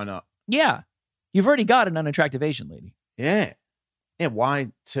stuff, why not? Yeah. You've already got an unattractive Asian lady. Yeah. Yeah,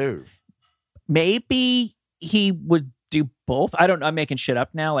 why two? Maybe he would do both. I don't know. I'm making shit up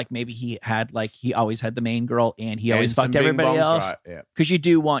now. Like maybe he always had the main girl and he always fucked everybody else. Right. Yeah. Because you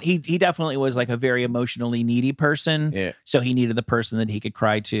do want, he definitely was like a very emotionally needy person. Yeah. So he needed the person that he could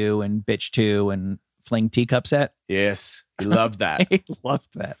cry to and bitch to and fling teacups at. Yes. He loved that. He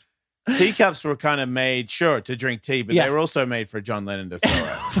loved that. Teacups were kind of made, to drink tea, but they were also made for John Lennon to throw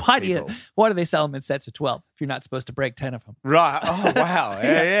at. Why do they sell them in sets of 12 if you're not supposed to break 10 of them? Right. Oh, wow.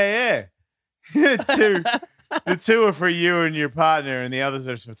 Yeah. The two are for you and your partner, and the others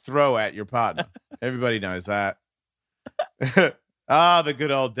are to throw at your partner. Everybody knows that. The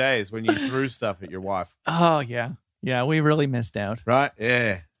good old days when you threw stuff at your wife. Oh, yeah. Yeah, we really missed out. Right?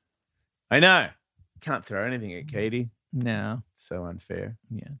 Yeah. I know. Can't throw anything at Katie. No. It's so unfair.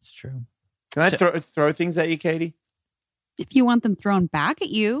 Yeah, it's true. Can I throw things at you, Katie? If you want them thrown back at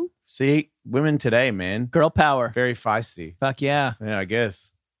you. See, women today, man. Girl power. Very feisty. Fuck yeah. Yeah, I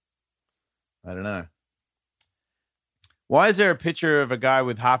guess. I don't know. Why is there a picture of a guy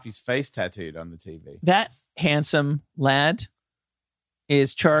with half his face tattooed on the TV? That handsome lad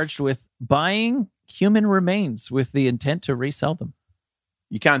is charged with buying human remains with the intent to resell them.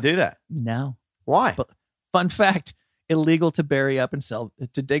 You can't do that. No. Why? But fun fact, illegal to bury up and sell,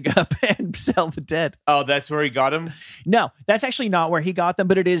 to dig up and sell the dead. Oh, that's where he got them? No, that's actually not where he got them,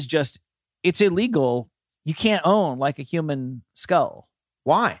 but it's illegal. You can't own like a human skull.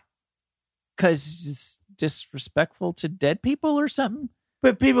 Why? Because it's disrespectful to dead people or something.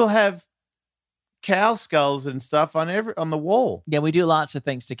 But people have cow skulls and stuff on the wall. Yeah, we do lots of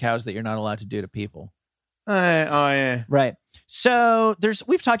things to cows that you're not allowed to do to people. Oh yeah. Right. So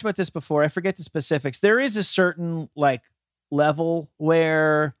we've talked about this before. I forget the specifics. There is a certain like level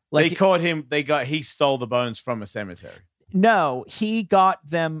where like they caught him. He stole the bones from a cemetery. No, he got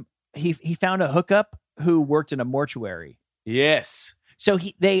them. He found a hookup who worked in a mortuary. Yes. So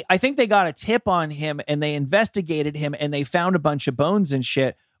I think they got a tip on him and they investigated him and they found a bunch of bones and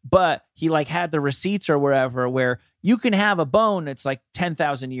shit. But he like had the receipts or wherever where you can have a bone that's like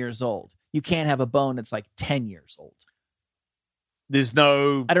 10,000 years old. You can't have a bone that's like 10 years old. There's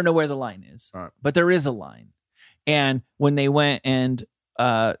no... I don't know where the line is, right, but there is a line. And when they went and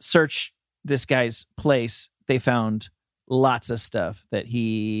searched this guy's place, they found lots of stuff that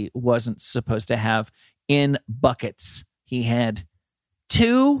he wasn't supposed to have in buckets. He had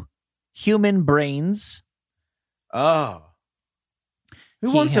 2 human brains. Oh.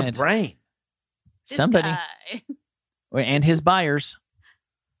 Who wants a brain? Somebody. And his buyers.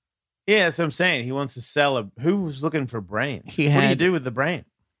 Yeah, that's what I'm saying. He wants to sell who's looking for brains? What do you do with the brain?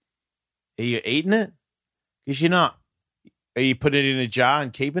 Are you eating it? Because you're not. Are you putting it in a jar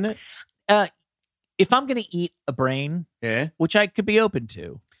and keeping it? If I'm going to eat a brain, yeah, which I could be open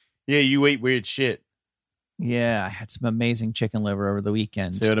to. Yeah, you eat weird shit. Yeah, I had some amazing chicken liver over the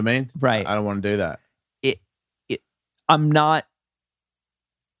weekend. See what I mean? Right. I don't want to do that. I'm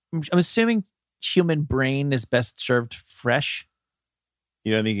assuming human brain is best served fresh.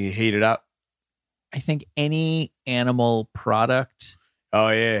 You don't think you heat it up? I think any animal product, Oh,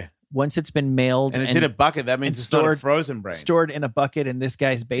 yeah. once it's been mailed And it's in a bucket. That means and it's not a frozen brain. stored in a bucket in this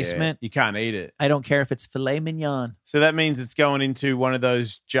guy's basement, Yeah, you can't eat it. I don't care if it's filet mignon. So that means it's going into one of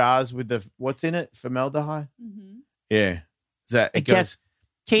those jars with the, what's in it? Formaldehyde? Mm-hmm. Yeah. Is that, I it goes, guess, and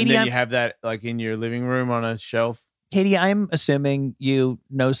Katie, then you have that like in your living room on a shelf. Katie, I'm assuming you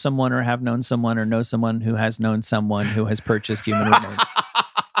know someone or have known someone or know someone who has known someone who has purchased human remains.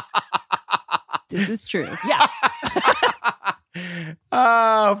 This is true. Yeah.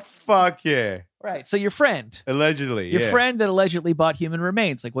 Oh, fuck yeah. Right. So your friend, Allegedly. your yeah. friend that allegedly bought human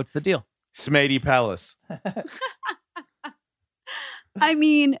remains, like, what's the deal? Smatey Palace. I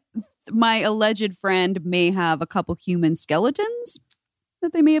mean, my alleged friend may have a couple human skeletons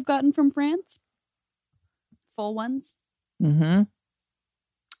that they may have gotten from France. Full ones. Mm-hmm.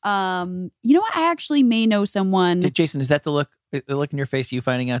 You know what? I actually may know someone. Jason, is that the look in your face, you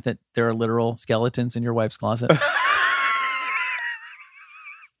finding out that there are literal skeletons in your wife's closet?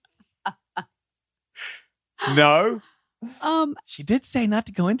 No. She did say not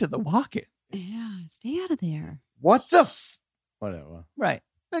to go into the walk-in. Yeah, stay out of there. What the whatever. Right.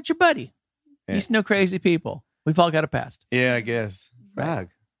 That's your buddy. Yeah. You used to know crazy people. We've all got a past. Yeah, I guess. Fuck.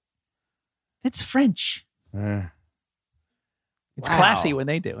 It's French. It's Wow. classy when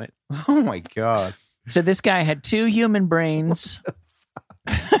they do it. Oh my God. So this guy had 2 human brains,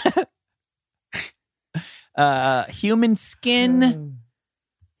 human skin,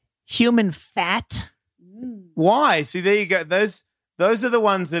 human fat. Why? See, there you go. Those are the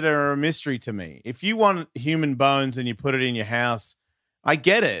ones that are a mystery to me. If you want human bones and you put it in your house, I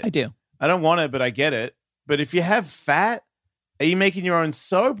get it. I do. I don't want it, but I get it. But if you have fat, are you making your own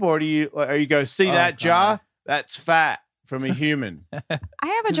soap, or do you go see that jar? That's fat from a human. I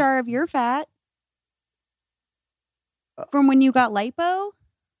have a jar of your fat from when you got lipo.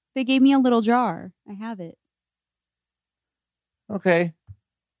 They gave me a little jar. I have it. Okay.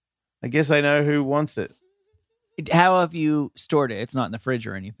 I guess I know who wants it. How have you stored it? It's not in the fridge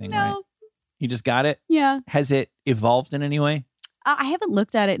or anything, No. right? You just got it? Yeah. Has it evolved in any way? I haven't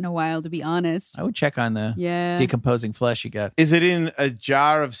looked at it in a while, to be honest. I would check on the Yeah. decomposing flesh you got. Is it in a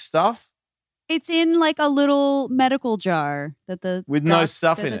jar of stuff? It's in like a little medical jar that the With no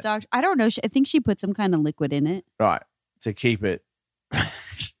stuff in it? Doctor, I don't know. I think she put some kind of liquid in it. Right. To keep it.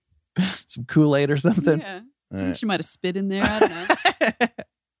 Some Kool-Aid or something? Yeah. I Right. think she might have spit in there. I don't know.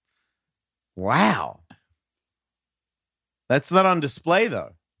 Wow. That's not on display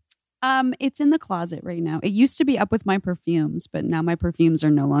though. It's in the closet right now. It used to be up with my perfumes, but now my perfumes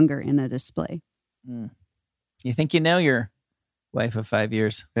are no longer in a display. You think you know your wife of 5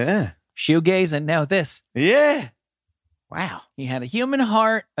 years. Yeah. Shoegaze and now this. Yeah. Wow. He had a human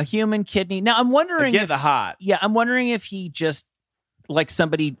heart, a human kidney. Now I'm I wondering get if the heart. Yeah, I'm wondering if he just like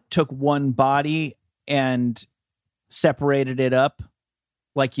somebody took one body and separated it up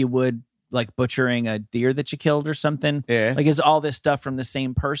like you would like butchering a deer that you killed or something. Yeah. Like, is all this stuff from the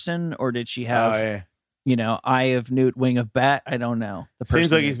same person, or did she have, eye of newt, wing of bat? I don't know. The Seems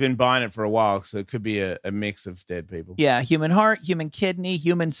person like he's been buying it for a while, so it could be a mix of dead people. Yeah, human heart, human kidney,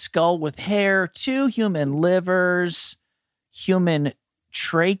 human skull with hair, 2 human livers, human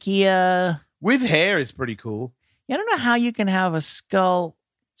trachea. With hair is pretty cool. Yeah, I don't know how you can have a skull.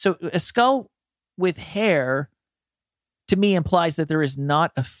 So a skull with hair, to me, implies that there is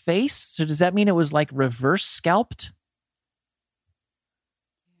not a face. So does that mean it was like reverse scalped?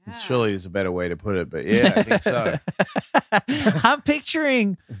 Surely there's a better way to put it, but yeah, I think so. I'm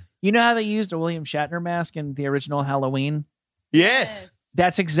picturing, you know how they used a William Shatner mask in the original Halloween? Yes.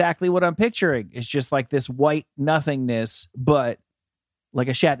 That's exactly what I'm picturing. It's just like this white nothingness, but like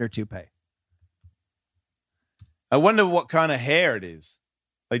a Shatner toupee. I wonder what kind of hair it is.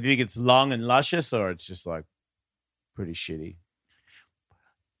 Like, do you think it's long and luscious, or it's just like pretty shitty?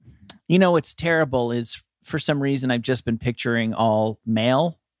 You know what's terrible is, for some reason, I've just been picturing all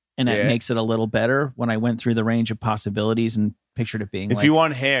male, and it makes it a little better when I went through the range of possibilities and pictured it being If you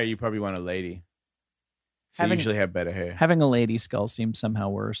want hair, you probably want a lady. So you usually have better hair. Having a lady skull seems somehow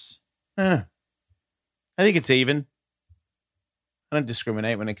worse. I think it's even. I don't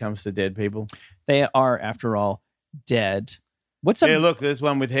discriminate when it comes to dead people. They are, after all, dead. Yeah, look, there's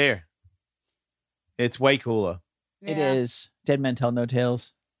one with hair. It's way cooler. It is. Dead men tell no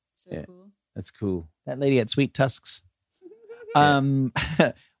tales. So cool. That's cool. That lady had sweet tusks.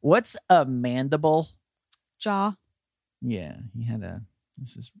 What's a mandible? Jaw. Yeah, he had a.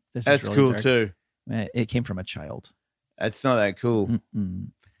 This That's really cool dark. too. It came from a child. That's not that cool. Mm-mm.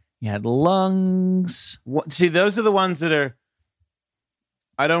 He had lungs. What? See, those are the ones that are.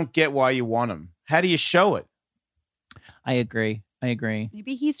 I don't get why you want them. How do you show it? I agree. I agree.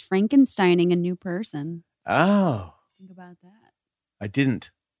 Maybe he's Frankensteining a new person. Oh, Think about that. I didn't.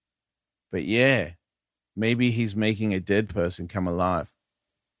 But yeah, maybe he's making a dead person come alive.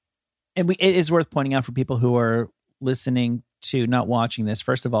 And it is worth pointing out for people who are listening to, not watching this.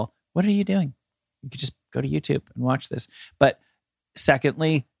 First of all, what are you doing? You could just go to YouTube and watch this. But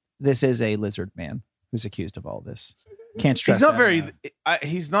secondly, this is a lizard man who's accused of all this. Can't stress. He's not that very. enough.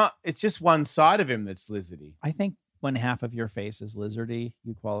 He's not. It's just one side of him that's lizardy. I think when half of your face is lizardy,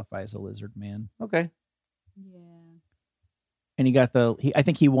 you qualify as a lizard man. Okay. Yeah. And he got I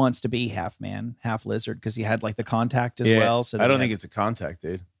think he wants to be half man, half lizard because he had like the contact as well. So I don't think it's a contact,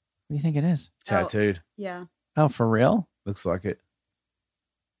 dude. What do you think it is? Tattooed. Yeah. Oh, for real? Looks like it.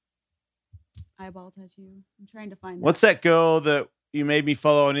 Eyeball tattoo. I'm trying to find that. What's that girl that you made me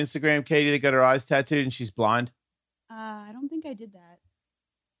follow on Instagram, Katie, that got her eyes tattooed and she's blind? I don't think I did that.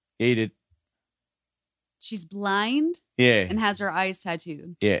 Yeah, you did. She's blind Yeah. and has her eyes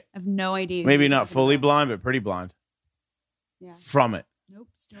tattooed. Yeah. I have no idea. Maybe who not you're talking fully about. blind, but pretty blind. Yeah. From it. Nope.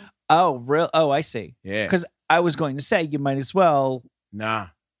 Still. Oh, real? Oh, I see. Yeah. Because I was going to say you might as well. Nah.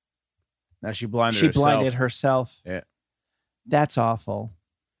 Now she blinded She herself. blinded herself. Yeah. That's awful.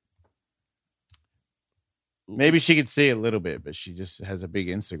 Maybe she could see a little bit, but she just has a big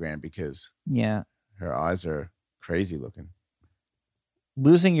Instagram because Yeah. her eyes are crazy looking.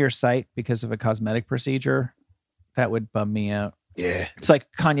 Losing your sight because of a cosmetic procedure, that would bum me out. Yeah. It's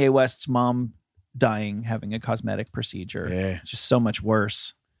like Kanye West's mom dying having a cosmetic procedure. Yeah. It's just so much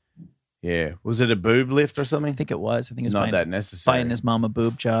worse. Yeah. Was it a boob lift or something? I think it was. I think it was Not buying, that necessary. buying his mom a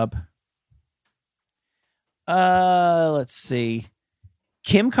boob job. Let's see.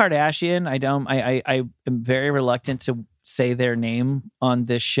 Kim Kardashian. I am very reluctant to say their name on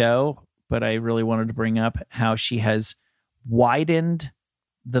this show, but I really wanted to bring up how she has widened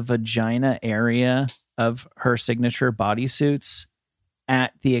the vagina area of her signature bodysuits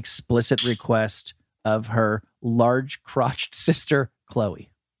at the explicit request of her large crotched sister,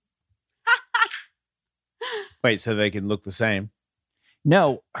 Chloe. Wait, so they can look the same?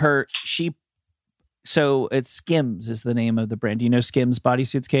 No, so it's Skims is the name of the brand. Do you know Skims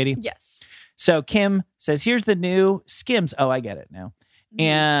bodysuits, Katie? Yes. So Kim says, here's the new Skims. Oh, I get it now.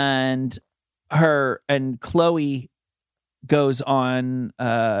 And Chloe goes on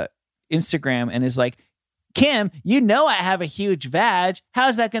Instagram and is like, Kim, you know I have a huge vag.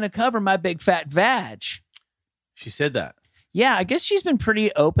 How's that going to cover my big fat vag? She said that. Yeah, I guess she's been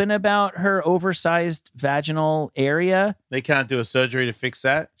pretty open about her oversized vaginal area. They can't do a surgery to fix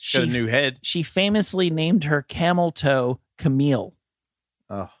that. She's got a new head. She famously named her camel toe Camille.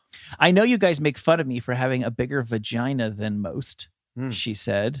 Oh. I know you guys make fun of me for having a bigger vagina than most, she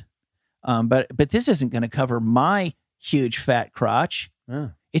said. But this isn't going to cover my huge fat crotch.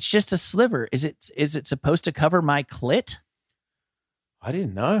 It's just a sliver. Is it supposed to cover my clit? I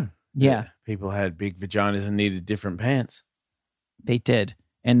didn't know. Yeah. People had big vaginas and needed different pants. They did.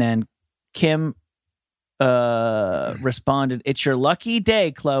 And then Kim responded, it's your lucky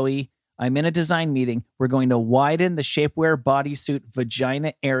day, Chloe. I'm in a design meeting. We're going to widen the shapewear bodysuit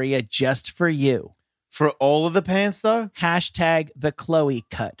vagina area just for you. For all of the pants, though? Hashtag the Chloe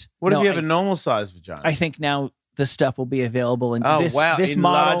cut. What if you have a normal size vagina? I think now the stuff will be available. And this enlarged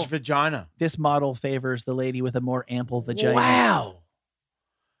model, vagina. This model favors the lady with a more ample vagina. Wow.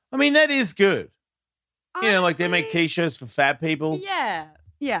 I mean, that is good. Honestly, You know, like they make t-shirts for fat people. Yeah.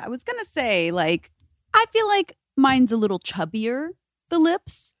 Yeah. I was going to say, like, I feel like mine's a little chubbier, the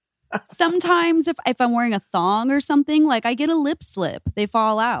lips. Sometimes if I'm wearing a thong or something, like I get a lip slip. They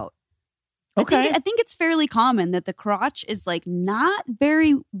fall out. Okay. I think it's fairly common that the crotch is like not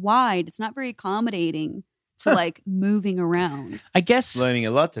very wide. It's not very accommodating to like moving around. I guess. Learning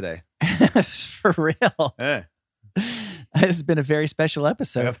a lot today. For real. Yeah. This has been a very special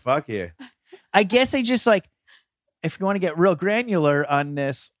episode. Yeah, fuck yeah. I guess I just like, if you want to get real granular on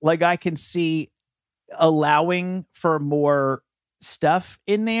this, like I can see allowing for more stuff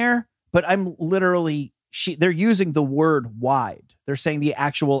in there, but I'm literally, they're using the word wide. They're saying the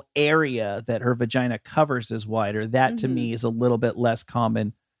actual area that her vagina covers is wider. That to me is a little bit less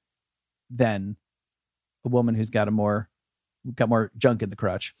common than a woman who's got more junk in the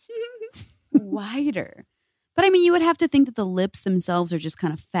crotch. Wider. But I mean, you would have to think that the lips themselves are just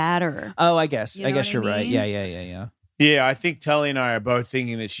kind of fatter. Oh, I guess. You know I guess what you're I right. mean? Yeah. Yeah, I think Tully and I are both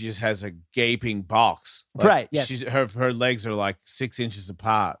thinking that she just has a gaping box. Like, Right, yes. Her legs are like 6 inches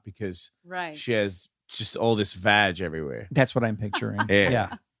apart because Right. she has just all this vag everywhere. That's what I'm picturing.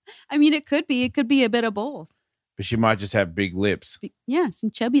 Yeah. I mean, it could be a bit of both. But she might just have big lips. Yeah,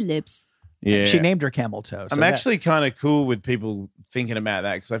 some chubby lips. Yeah. She named her camel toe. So I'm actually kind of cool with people thinking about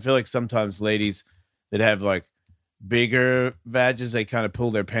that because I feel like sometimes ladies that have like bigger vages, they kind of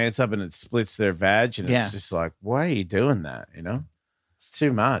pull their pants up and it splits their vag. And it's just like, why are you doing that? You know, it's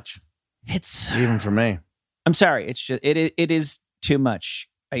too much. It's even for me. I'm sorry. It's just, it is too much.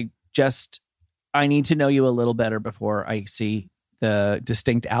 I need to know you a little better before I see the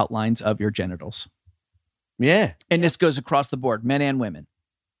distinct outlines of your genitals. Yeah. And this goes across the board, men and women.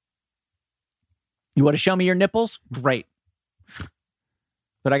 You want to show me your nipples? Great.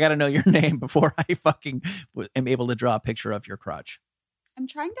 But I got to know your name before I fucking am able to draw a picture of your crotch. I'm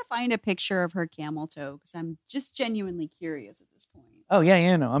trying to find a picture of her camel toe because I'm just genuinely curious at this point. Oh,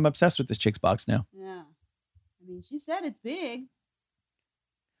 yeah, no. I'm obsessed with this chick's box now. Yeah. I mean, she said it's big.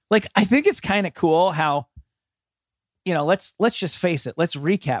 Like, I think it's kind of cool how, you know, let's just face it. Let's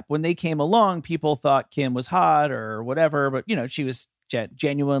recap. When they came along, people thought Kim was hot or whatever, but, you know, she was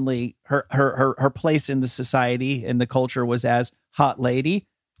genuinely, her place in the society and the culture was as hot lady.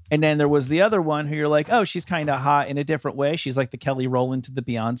 And then there was the other one who you're like, oh, she's kind of hot in a different way. She's like the Kelly Rowland to the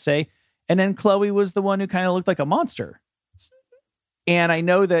Beyonce. And then Chloe was the one who kind of looked like a monster. And I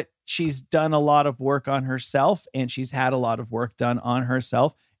know that she's done a lot of work on herself and she's had a lot of work done on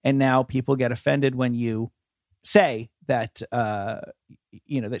herself. And now people get offended when you say that,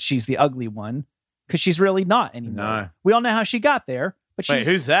 you know, that she's the ugly one because she's really not anymore. No. We all know how she got there. But she's, wait,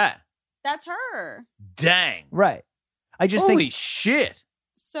 who's that? That's her. Dang. Right. I just Holy think shit.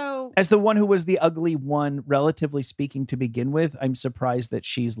 So as the one who was the ugly one, relatively speaking, to begin with, I'm surprised that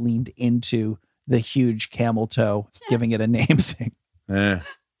she's leaned into the huge camel toe, giving it a name thing. Yeah.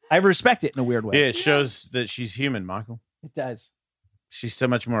 I respect it in a weird way. Yeah, it shows that she's human, Michael. It does. She's so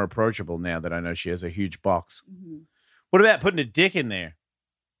much more approachable now that I know she has a huge box. mhm. What about putting a dick in there?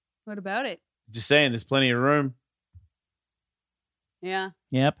 What about it? Just saying, there's plenty of room. Yeah.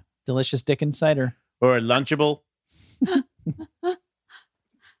 Yep. Delicious dick and cider. Or a Lunchable.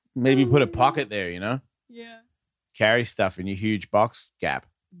 Maybe put a pocket there, you know? Yeah. Carry stuff in your huge box gap.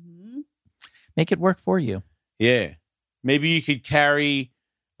 Mm-hmm. Make it work for you. Yeah. Maybe you could carry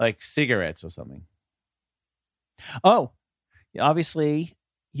like cigarettes or something. Oh, obviously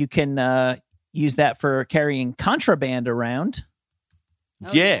you can use that for carrying contraband around.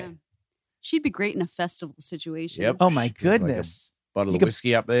 Yeah. She'd be great in a festival situation. Yep. Oh my She'd have, like, goodness. Bottle You of could-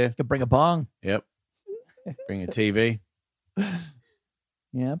 whiskey up there. You could bring a bong. Yep. Bring a TV.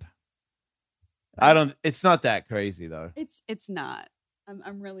 Yep. It's not that crazy though. It's not.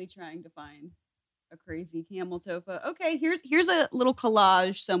 I'm really trying to find a crazy camel tofa. Okay, here's a little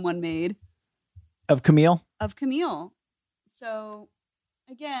collage someone made Of Camille. of Camille. So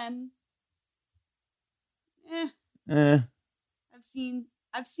again,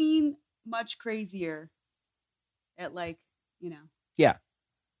 I've seen much crazier at like, you know,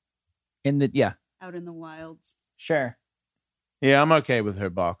 out in the wilds. Sure. Yeah, I'm okay with her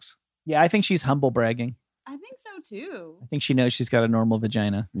box. Yeah, I think she's humble bragging. I think so too. I think she knows she's got a normal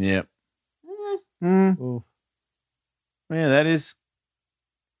vagina. Yep. Eh, Ooh. Yeah, that is.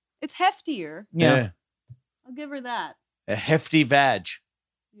 it's heftier. Yeah. I'll give her that. A hefty vag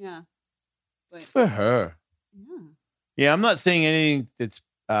Yeah. But for her. yeah. Yeah, I'm not seeing anything that's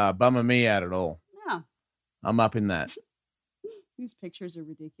bumming me out at all. No. I'm up in that. These pictures are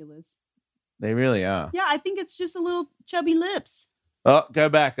ridiculous. They really are. Yeah, I think it's just a little chubby lips. Oh, go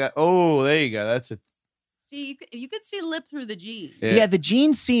back. Oh, there you go. That's a. See, you could see lip through the jean. Yeah, the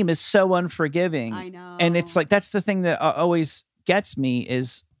jean seam is so unforgiving. I know. And it's like, that's the thing that always gets me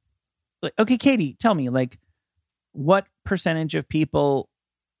is, like, okay, Katie, tell me, like, what percentage of people,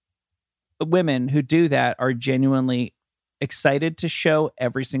 women who do that, are genuinely excited to show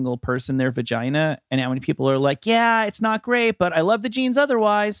every single person their vagina? And how many people are like, yeah, it's not great, but I love the jeans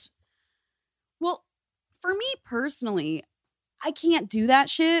otherwise? Well, for me personally, I can't do that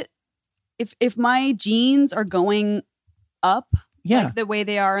shit. If my jeans are going up, Yeah. like the way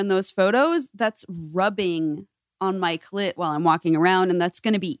they are in those photos, that's rubbing on my clit while I'm walking around, and that's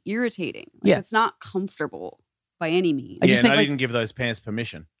going to be irritating. Like, Yeah. it's not comfortable by any means. I just Yeah, think, and I like- didn't give those pants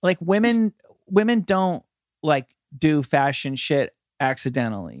permission. Like, women don't like do fashion shit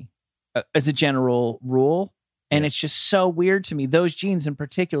accidentally as a general rule. And Yeah. it's just so weird to me. Those jeans in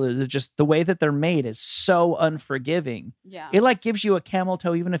particular, they're just, the way that they're made is so unforgiving. Yeah. It like gives you a camel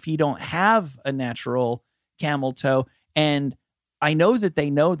toe even if you don't have a natural camel toe. And I know that they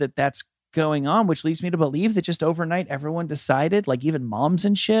know that that's going on, which leads me to believe that just overnight everyone decided, like even moms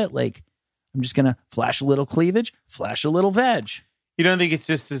and shit, like, I'm just gonna flash a little cleavage, flash a little veg. You don't think it's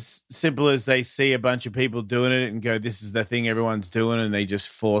just as simple as they see a bunch of people doing it and go, this is the thing everyone's doing, and they just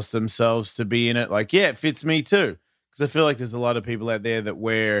force themselves to be in it? Like, yeah, it fits me too. Because I feel like there's a lot of people out there that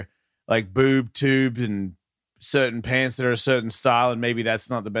wear like boob tubes and certain pants that are a certain style, and maybe that's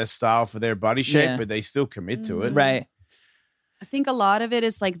not the best style for their body shape, Yeah. but they still commit to it. Right. I think a lot of it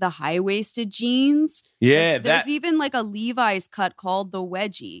is like the high-waisted jeans. Yeah, There's even like a Levi's cut called the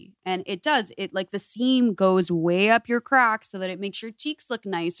wedgie, and it like the seam goes way up your crack so that it makes your cheeks look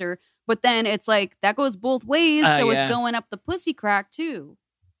nicer. But then it's like that goes both ways, so yeah. it's going up the pussy crack too.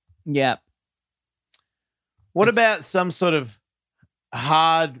 Yeah. What about some sort of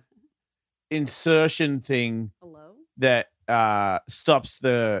hard insertion thing Hello. that stops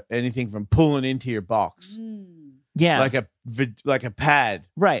anything from pulling into your box, Yeah. like a pad,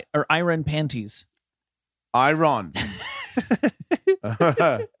 Right. Or iron panties. iron.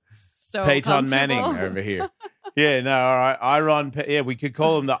 So Peyton Manning comfortable. over here. Yeah, no, all right, iron. Yeah, we could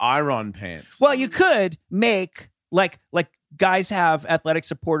call them the iron pants. Well, you could make like guys have athletic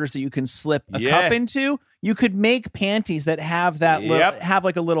supporters that you can slip a cup into. You could make panties that have that have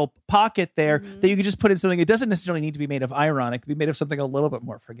like a little pocket there that you could just put in something. It doesn't necessarily need to be made of iron. It could be made of something a little bit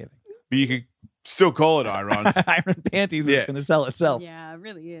more forgiving. But you could still call it iron. Iron panties is going to sell itself. Yeah, it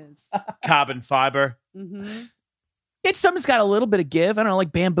really is. Carbon fiber. It's something's got a little bit of give. I don't know,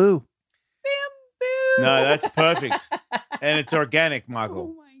 like bamboo. No, that's perfect. And it's organic,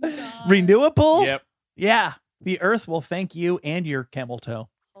 Michael. Oh my god. Renewable? Yep. Yeah. The earth will thank you and your camel toe.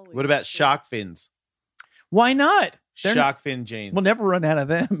 Holy What about shit. shark fins? Why not? Shark fin jeans. We'll never run out of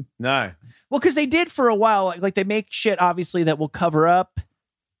them. No. Well, because they did for a while. Like they make shit obviously that will cover up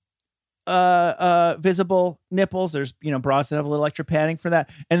visible nipples. There's bras that have a little extra padding for that.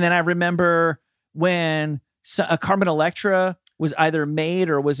 And then I remember when a Carmen Electra was either made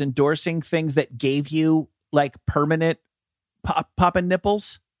or was endorsing things that gave you like permanent popping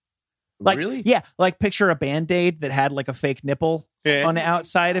nipples. Like, really? Yeah. Like picture a Band-Aid that had like a fake nipple on the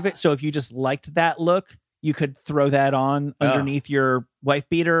outside of it. So if you just liked that look, you could throw that on underneath your wife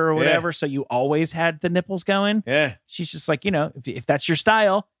beater or whatever. Yeah. So you always had the nipples going. Yeah. She's just like, if that's your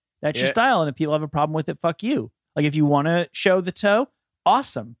style, that's your style. And if people have a problem with it, fuck you. Like if you want to show the toe,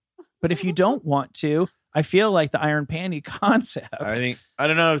 awesome. But if you don't want to, I feel like the iron panty concept. I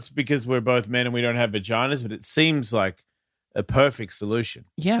don't know if it's because we're both men and we don't have vaginas, but it seems like a perfect solution.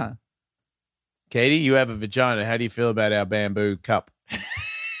 Yeah. Katie, you have a vagina. How do you feel about our bamboo cup?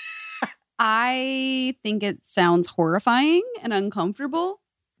 I think it sounds horrifying and uncomfortable.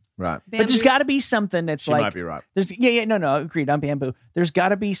 Right. But there's got to be something that's She like, might be right. There's no, agreed on bamboo. There's got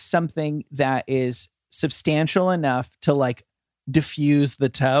to be something that is substantial enough to like diffuse the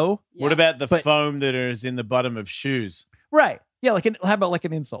toe. Yeah. What about the foam that is in the bottom of shoes? Right. Yeah. How about like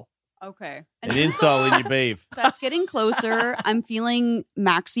an insole? Okay. An insole in your beef. That's getting closer. I'm feeling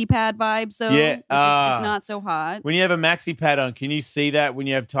maxi pad vibes though. Yeah, Which is just not so hot. When you have a maxi pad on, can you see that when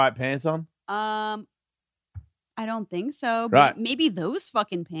you have tight pants on? I don't think so. Right. But maybe those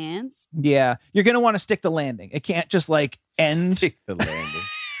fucking pants. Yeah. You're going to want to stick the landing. It can't just like end. Stick the landing.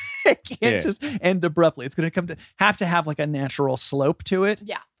 It can't just end abruptly. It's going to have to have like a natural slope to it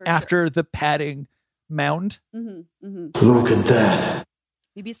Yeah. For after the padding mound. sure. Look at that.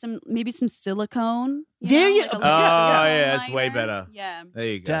 Maybe some silicone. There you- like a oh, little yeah, silicone that's way liner. better. Yeah. There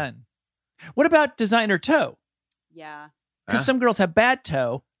you go. Done. What about designer toe? Yeah. Because Huh? some girls have bad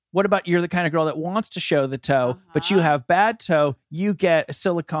toe. What about you're the kind of girl that wants to show the toe, but you Uh-huh. have bad toe? You get a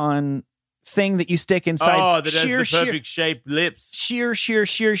silicone thing that you stick inside. Oh, that has the perfect shaped lips.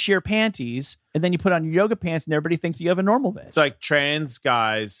 sheer panties, and then you put on your yoga pants, and everybody thinks you have a normal vest. It's like trans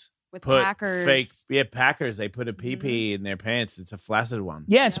guys With put Packers. fake, Packers. They put a pee in their pants. It's a flaccid one.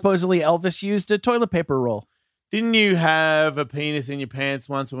 Yeah, and supposedly Elvis used a toilet paper roll. Didn't you have a penis in your pants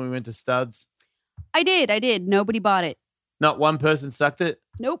once when we went to Studs? I did. Nobody bought it. Not one person sucked it.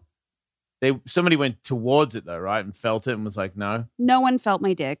 Nope. Somebody went towards it though, right, and felt it and was like, "No." No one felt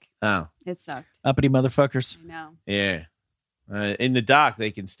my dick. Oh, It sucked. Uppity motherfuckers. I know. yeah. In the dark, they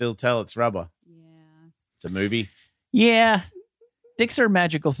can still tell it's rubber. Yeah. It's a movie, Yeah, dicks are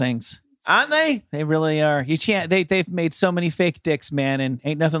magical things. aren't they? They really are. You can't. They've made so many fake dicks, man, and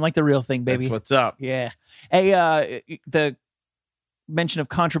ain't nothing like the real thing, baby. That's what's up. Yeah. The mention of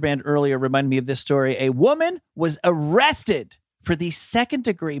contraband earlier reminded me of this story. A woman was arrested for the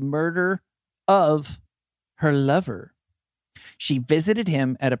second-degree murder of her lover. She visited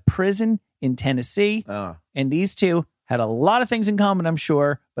him at a prison in Tennessee, Oh, and these two had a lot of things in common, I'm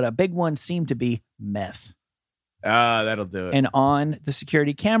sure, but a big one seemed to be meth. that'll do it. And on the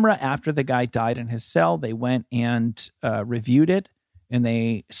security camera, after the guy died in his cell, they went and reviewed it, and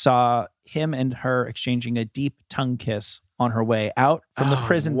they saw him and her exchanging a deep tongue kiss on her way out from the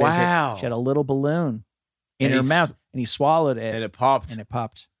prison wow. visit. She had a little balloon in And her he's- mouth, and he swallowed it, and it popped. and it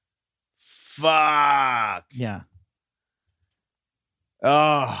popped. Fuck. Yeah.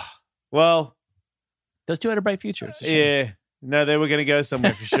 Oh, well, Those two had a bright future. It's a shame. Yeah. No, they were going to go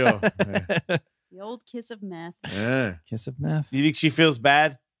somewhere for sure. Yeah. The old kiss of meth. Yeah. Kiss of meth. You think she feels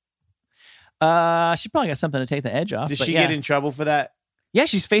bad? She probably got something to take the edge off. Did but she yeah. get in trouble for that? Yeah,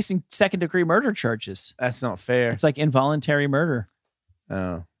 she's facing second-degree murder charges. That's not fair. It's like involuntary murder.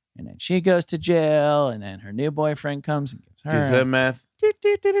 Oh. And then she goes to jail, and then her new boyfriend comes and gives her. Gives her meth. Yeah.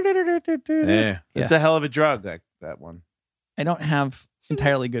 Yeah. It's a hell of a drug, that one. I don't have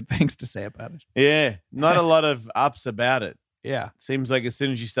entirely good things to say about it. Yeah. Not a lot of ups about it. Yeah. Seems like as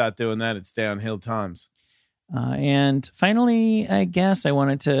soon as you start doing that, it's downhill times. And finally, I guess I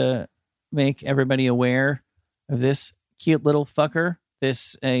wanted to make everybody aware of this cute little fucker.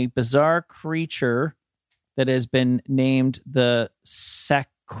 A bizarre creature that has been named the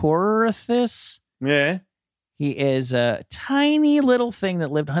Saccharithus. Yeah. He is a tiny little thing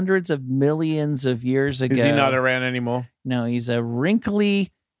that lived hundreds of millions of years ago. Is he not around anymore? No, he's a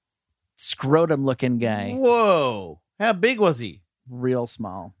wrinkly, scrotum-looking guy. Whoa. How big was he? Real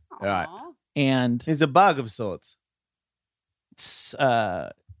small. Right. And He's a bug of sorts.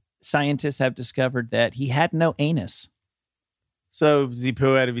 scientists have discovered that he had no anus. So does he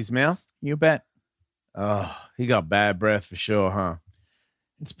poo out of his mouth? You bet. Oh, he got bad breath for sure, huh?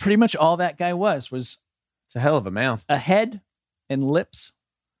 It's pretty much all that guy was It's a hell of a mouth. a head and lips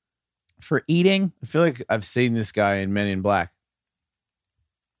for eating. I feel like I've seen this guy in Men in Black.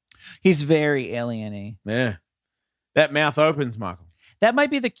 He's very alien-y. Yeah. That mouth opens, Michael. That might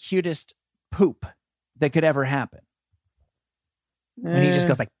be the cutest poop that could ever happen. And he just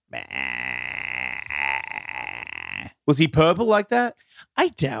goes like, "Bah." Was he purple like that? I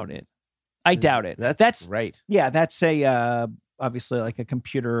doubt it. I doubt it. That's great. Yeah, that's a obviously like a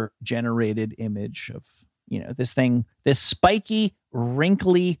computer generated image of, this thing, this spiky,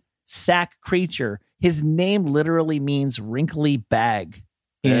 wrinkly sack creature. His name literally means wrinkly bag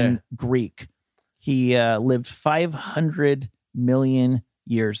in Greek. He lived 500 million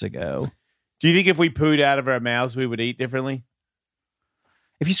years ago. Do you think if we pooed out of our mouths, we would eat differently?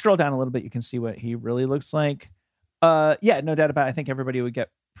 If you scroll down a little bit, you can see what he really looks like. Yeah, no doubt about it. I think everybody would get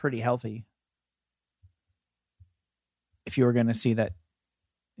pretty healthy if you were going to see that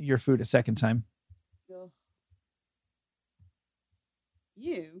your food a second time.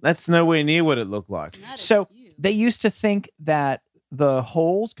 You. That's nowhere near what it looked like. So they used to think that the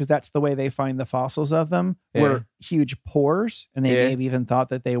holes, because that's the way they find the fossils of them, were huge pores, and they maybe even thought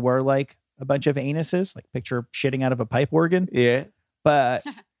that they were like a bunch of anuses, like picture shitting out of a pipe organ. Yeah. But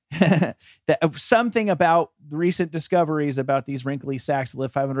something about recent discoveries about these wrinkly sacks that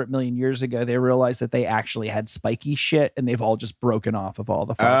lived 500 million years ago, they realized that they actually had spiky shit, and they've all just broken off of all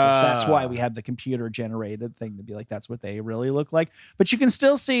the fossils. That's why we have the computer generated thing to be like, that's what they really look like. But you can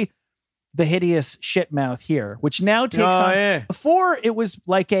still see the hideous shit mouth here, which now takes on. Yeah. Before it was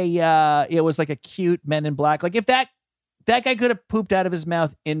like a cute Men in Black. Like if that guy could have pooped out of his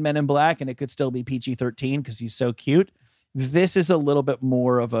mouth in Men in Black, and it could still be PG-13 because he's so cute. This is a little bit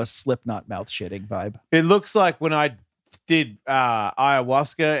more of a Slipknot mouth shitting vibe. It looks like when I did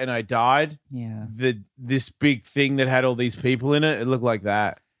ayahuasca and I died. Yeah. This big thing that had all these people in it. It looked like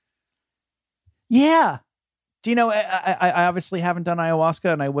that. Yeah. Do you know, I obviously haven't done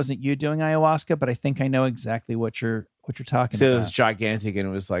ayahuasca, and I wasn't you doing ayahuasca, but I think I know exactly what you're talking So about. it was gigantic and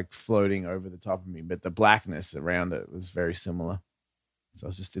it was like floating over the top of me, but the blackness around it was very similar. So I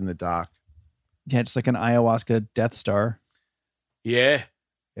was just in the dark. Yeah, just like an ayahuasca Death Star. Yeah.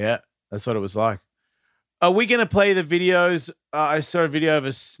 Yeah. That's what it was like. Are we going to play the videos? I saw a video of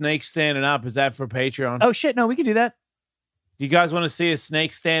a snake standing up. Is that for Patreon? Oh, shit. No, we can do that. Do you guys want to see a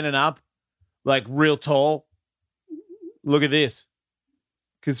snake standing up? Like real tall? Look at this.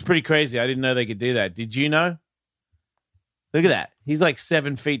 Because it's pretty crazy. I didn't know they could do that. Did you know? Look at that. He's like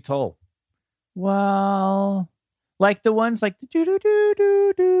 7 feet tall. Well, like the ones like the do.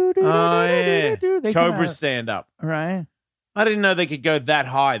 Oh, yeah. They Cobras stand up. Right. I didn't know they could go that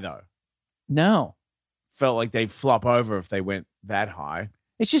high, though. No. Felt like they'd flop over if they went that high.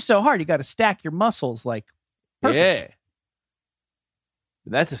 It's just so hard. You got to stack your muscles like perfect. Yeah.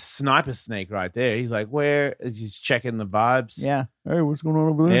 That's a sniper snake right there. He's like, where? He's checking the vibes. Yeah. Hey, what's going on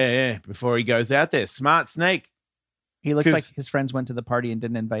over there? Yeah. Before he goes out there. Smart snake. He looks like his friends went to the party and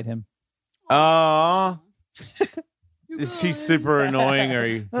didn't invite him. Oh. Is he super annoying,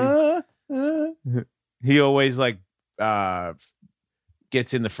 or he always like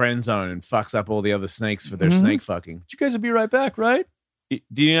gets in the friend zone and fucks up all the other snakes for their snake fucking. But you guys will be right back, right?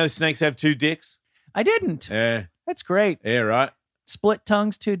 Do you know snakes have 2 dicks? I didn't. Yeah. That's great. Yeah, right. Split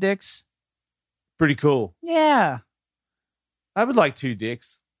tongues, 2 dicks. Pretty cool. Yeah. I would like 2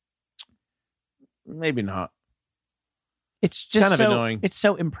 dicks. Maybe not. It's just kind of annoying. It's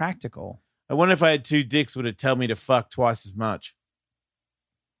so impractical. I wonder if I had 2 dicks, would it tell me to fuck twice as much?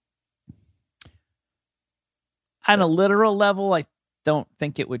 On a literal level, I don't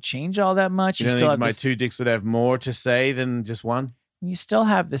think it would change all that much. You don't think my 2 dicks would have more to say than just one? You still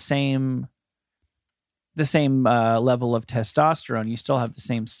have the same level of testosterone. You still have the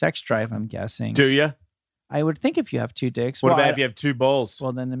same sex drive, I'm guessing. Do you? I would think if you have 2 dicks. What about if you have 2 balls?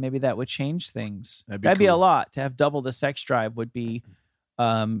 Well, then maybe that would change things. That'd be a cool. lot. To have double the sex drive would be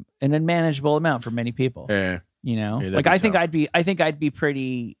an unmanageable amount for many people. Yeah. You know, Yeah, like that'd I be think I'd be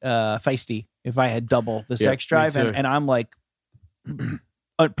pretty feisty if I had double the sex drive, me too. and I'm like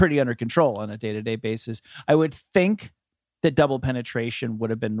pretty under control on a day-to-day basis. I would think that double penetration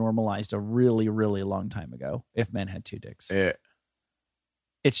would have been normalized a really, really long time ago if men had 2 dicks. Yeah.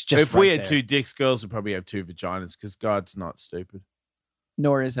 It's just if we right had there. 2 dicks, girls would probably have 2 vaginas because God's not stupid.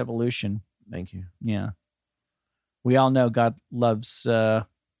 Nor is evolution. Thank you. Yeah. We all know God loves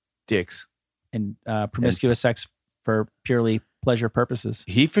Dicks. and promiscuous sex for purely pleasure purposes.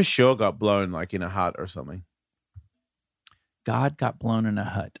 He for sure got blown like in a hut or something. God got blown in a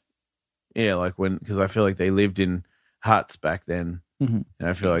hut. Yeah, like because I feel like they lived in huts back then. Mhm. And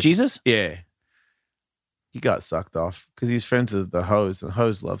I feel like Jesus? Yeah. He got sucked off because he's friends with the hoes, and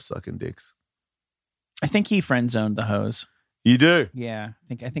hoes love sucking dicks. I think he friend zoned the hose. You do? Yeah.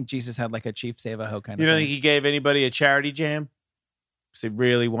 I think Jesus had like a Chief Save a Ho kind You of don't thing. think he gave anybody a charity jam? Because he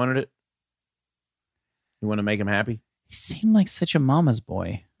really wanted it? You want to make him happy? He seemed like such a mama's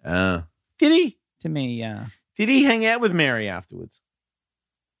boy Did he? to me, yeah. Did he hang out with Mary afterwards?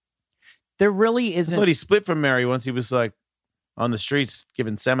 There really I isn't. thought he split from Mary once he was like on the streets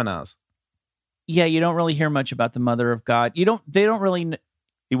giving seminars. Yeah, you don't really hear much about the Mother of God. They don't really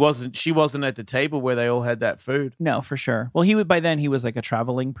She wasn't at the table where they all had that food. know for sure. Well, by then he was like a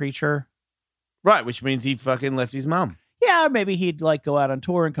traveling preacher. Right, which means he fucking left his mom. Yeah, or maybe he'd like go out on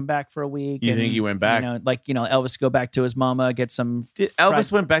tour and come back for a week. You and, think he went back? Elvis go back to his mama, get some. Did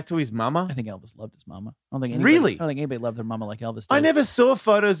Elvis went back to his mama? I think Elvis loved his mama. I don't think anybody loved their mama like Elvis did. I never saw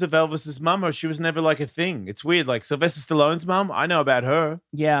photos of Elvis's mama. She was never like a thing. It's weird. Like Sylvester Stallone's mom, I know about her.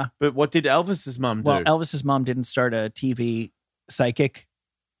 Yeah. But what did Elvis's mom do? Well, Elvis's mom didn't start a TV psychic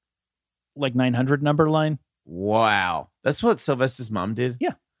like 900 number line. Wow. That's what Sylvester's mom did?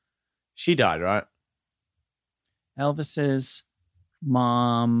 Yeah. She died, right? Elvis's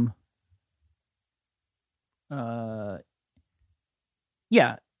mom. Yeah.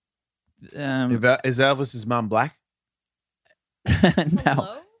 Is Elvis's mom black? No.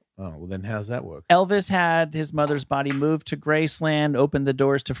 Hello? Oh, well then how's that work? Elvis had his mother's body moved to Graceland, opened the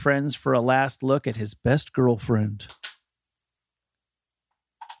doors to friends for a last look at his best girlfriend.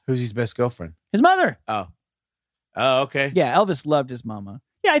 Who's his best girlfriend? His mother. Oh, okay. Yeah, Elvis loved his mama.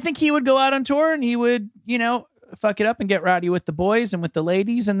 Yeah, I think he would go out on tour and he would, fuck it up and get rowdy with the boys and with the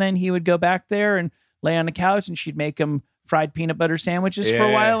ladies. And then he would go back there and lay on the couch and she'd make him fried peanut butter sandwiches for a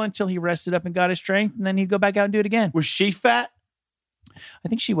Yeah. while until he rested up and got his strength. And then he'd go back out and do it again. Was she fat? I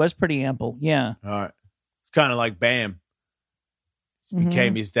think she was pretty ample. Yeah. All right. It's kind of like Bam. Mhm.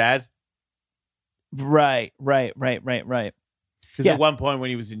 Became his dad. Right. Because Yeah. at one point when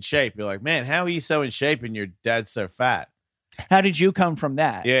he was in shape, you're like, man, how are you so in shape and your dad's so fat? How did you come from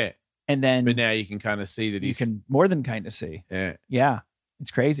that? Yeah. And then But now you can kind of see that you he's... can more than kind of see. Yeah. Yeah.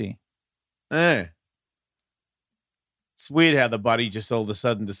 It's crazy. Eh. It's weird how the body just all of a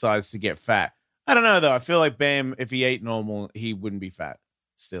sudden decides to get fat. I don't know, though. I feel like Bam, if he ate normal, he wouldn't be fat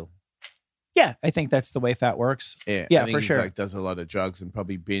still. Yeah. I think that's the way fat works. Yeah. Yeah, I think for he's sure. like does a lot of drugs and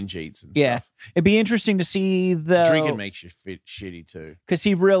probably binge eats and Yeah. stuff. It'd be interesting to see Drinking makes you fit shitty too. because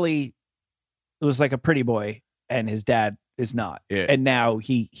he really was like a pretty boy and his dad is not. Yeah. And now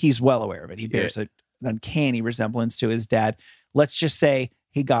he's well aware of it. He bears an uncanny resemblance to his dad. Let's just say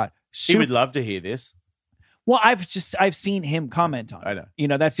he got He would love to hear this. Well, I've seen him comment on it. I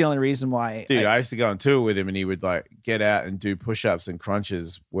know. That's the only reason why. Dude, I used to go on tour with him and he would like get out and do push-ups and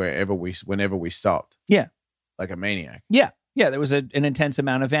crunches whenever we stopped. Yeah. Like a maniac. Yeah. There was an intense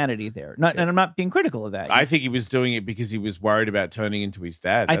amount of vanity there. And I'm not being critical of that. I think he was doing it because he was worried about turning into his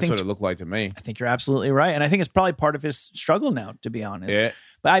dad. That's what it looked like to me. I think you're absolutely right. And I think it's probably part of his struggle now, to be honest. Yeah.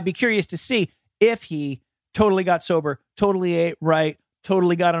 But I'd be curious to see if he totally got sober, totally ate right,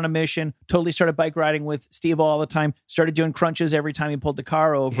 totally got on a mission, totally started bike riding with Steve all the time, started doing crunches every time he pulled the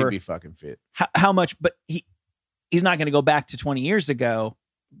car over. He'd be fucking fit. How much? But he's not going to go back to 20 years ago.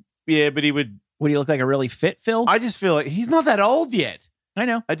 Yeah, but he would. Would he look like a really fit Phil? I just feel like he's not that old yet. I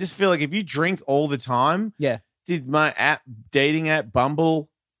know. I just feel like if you drink all the time. Yeah. Did my dating app Bumble,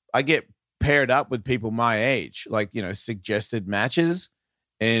 I get paired up with people my age, like, suggested matches.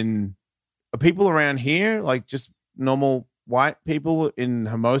 And are people around here, like just normal white people in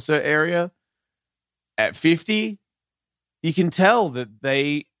Hermosa area, at 50, you can tell that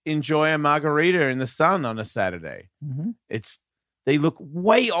they enjoy a margarita in the sun on a Saturday. Mm-hmm. They look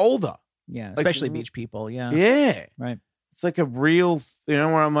way older. Yeah, especially beach people. Yeah. Yeah. Right. It's like a real, where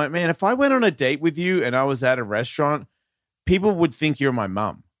I'm like, man, if I went on a date with you and I was at a restaurant, people would think you're my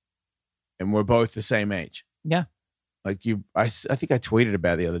mom and we're both the same age. Yeah. Like I think I tweeted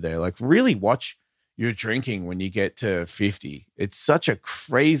about it the other day, like really watch your drinking when you get to 50. It's such a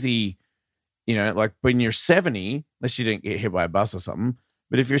crazy, like when you're 70, unless you didn't get hit by a bus or something,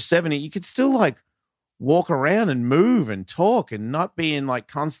 but if you're 70, you could still like walk around and move and talk and not be in like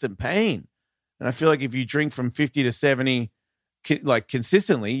constant pain. And I feel like if you drink from 50 to 70, like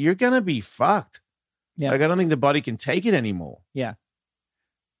consistently, you're going to be fucked. Yeah. Like I don't think the body can take it anymore. Yeah.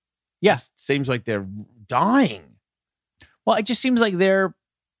 Yeah. Just seems like they're dying. Well, it just seems like a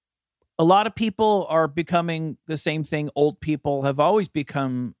lot of people are becoming the same thing old people have always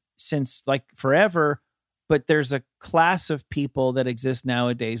become since like forever, but there's a class of people that exist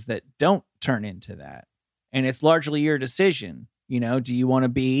nowadays that don't turn into that. And it's largely your decision. Do you want to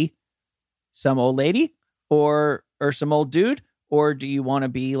be some old lady or some old dude, or do you want to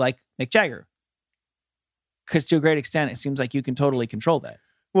be like Mick Jagger? Because to a great extent, it seems like you can totally control that.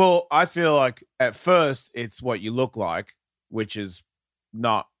 Well, I feel like at first it's what you look like, which is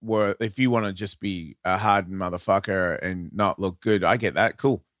not worth. If you want to just be a hardened motherfucker and not look good, I get that.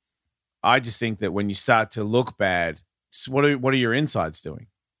 Cool. I just think that when you start to look bad, what are your insides doing?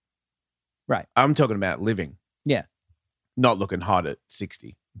 Right. I'm talking about living. Yeah. Not looking hot at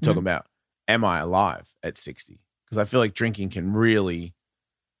 60. I'm talking about, am I alive at 60? Because I feel like drinking can really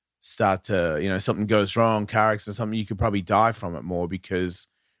start to, something goes wrong, car accident, something, you could probably die from it more because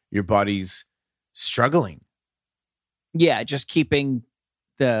your body's struggling. Yeah, just keeping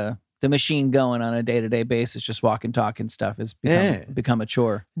the machine going on a day-to-day basis, just walk and talk and stuff has become a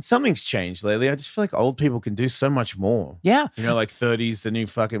chore. And something's changed lately. I just feel like old people can do so much more. Yeah. Like 30s, the new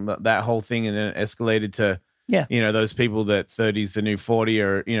fucking, that whole thing, and then it escalated to, yeah, those people that 30s, the new 40,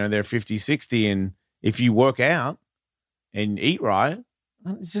 or, they're 50, 60. And if you work out and eat right,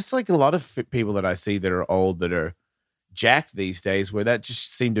 it's just like a lot of people that I see that are old that are jacked these days, where that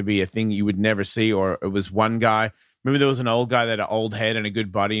just seemed to be a thing you would never see. Or it was one guy. Remember there was an old guy that had an old head and a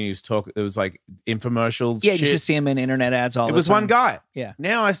good body, and he was talking. It was like infomercials. Yeah, shit. you just see him in internet ads all the time. It was one guy. Yeah.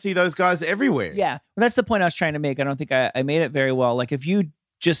 Now I see those guys everywhere. Yeah. Well, that's the point I was trying to make. I don't think I made it very well. Like if you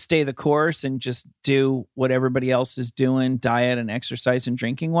just stay the course and just do what everybody else is doing, diet and exercise and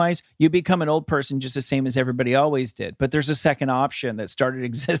drinking wise, you become an old person just the same as everybody always did. But there's a second option that started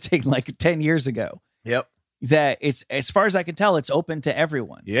existing like 10 years ago. Yep. That it's, as far as I can tell, it's open to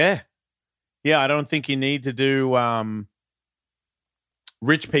everyone. Yeah. Yeah, I don't think you need to do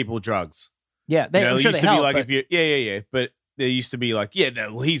rich people drugs. Yeah, I'm sure used they to help, be like but... if you, yeah. But there used to be like,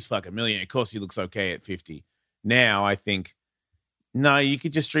 he's fucking millionaire. Of course, he looks okay at 50. Now I think, no, you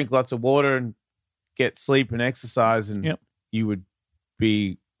could just drink lots of water and get sleep and exercise, and you would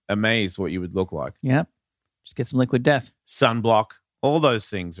be amazed what you would look like. Yep, just get some liquid death. Sunblock, all those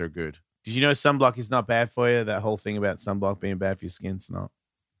things are good. Did you know sunblock is not bad for you? That whole thing about sunblock being bad for your skin, it's not.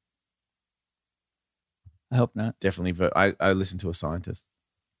 I hope not. Definitely. I listened to a scientist.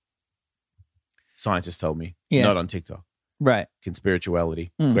 Scientist told me. Yeah. Not on TikTok. Right.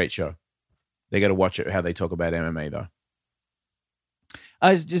 Conspirituality. Great show. They got to watch it, how they talk about MMA, though.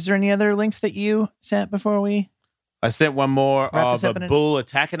 Is there any other links that you sent before we? I sent one more of a bull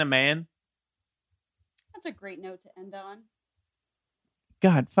attacking a man. That's a great note to end on.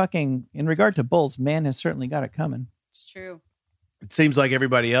 God, fucking, in regard to bulls, man has certainly got it coming. It's true. It seems like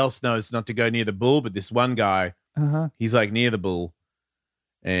everybody else knows not to go near the bull, but this one guy, he's like near the bull,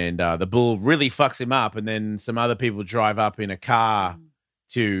 and the bull really fucks him up, and then some other people drive up in a car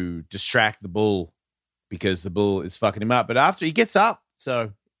to distract the bull because the bull is fucking him up. But after he gets up,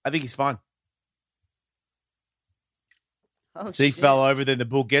 so I think he's fine. Oh, so he fell over, then the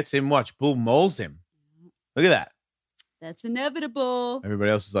bull gets him. Watch, bull mauls him. Look at that. That's inevitable. Everybody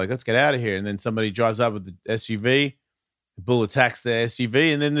else is like, let's get out of here. And then somebody drives up with the SUV. The bull attacks the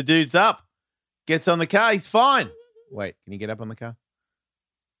SUV, and then the dude's up. Gets on the car. He's fine. Wait, can he get up on the car?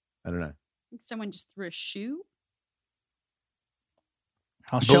 I don't know. Someone just threw a shoe?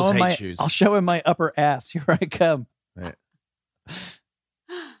 I'll show him my upper ass. Here I come. Yeah.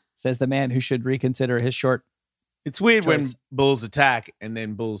 Says the man who should reconsider his short. It's weird choice. when bulls attack and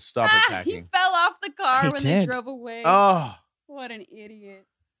then bulls stop attacking. He fell off the car He when did. they drove away. Oh. What an idiot.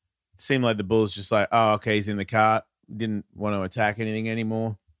 It seemed like the bull's just like, oh, okay, he's in the car. Didn't want to attack anything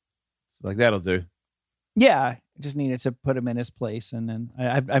anymore. Like, that'll do. Yeah, I just needed to put him in his place, and then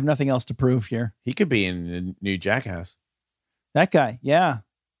I have nothing else to prove here. He could be in the new Jackass. That guy, yeah.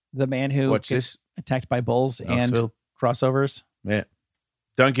 The man who Watch this. Attacked by bulls and Knoxville. crossovers. Yeah.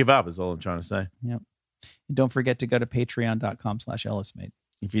 Don't give up is all I'm trying to say. Yep. And don't forget to go to patreon.com/EllisMate.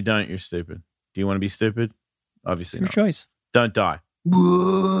 If you don't, you're stupid. Do you want to be stupid? Obviously Your not. choice. Don't die.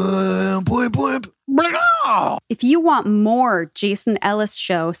 If you want more Jason Ellis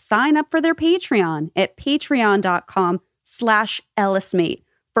Show, sign up for their Patreon at patreon.com/EllisMate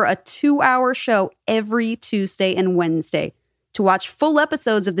for a 2-hour show every Tuesday and Wednesday. To watch full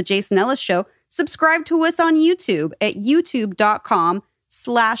episodes of The Jason Ellis Show, subscribe to us on YouTube at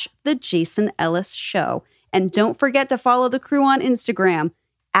youtube.com/The Jason Ellis Show. And don't forget to follow the crew on Instagram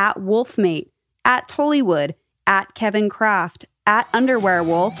at Wolfmate, at Tollywood, at Kevin Kraft, at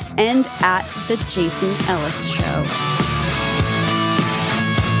Underwearwolf, and at The Jason Ellis Show.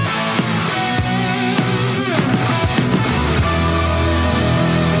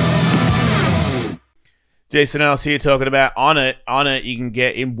 Jason Ellis here talking about On It. On It you can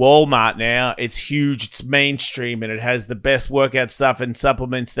get in Walmart now. It's huge. It's mainstream, and it has the best workout stuff and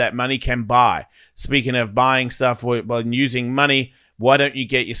supplements that money can buy. Speaking of buying stuff while using money, why don't you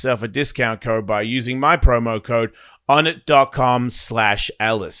get yourself a discount code by using my promo code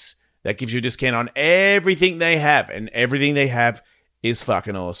onit.com/Ellis. That gives you a discount on everything they have, and everything they have is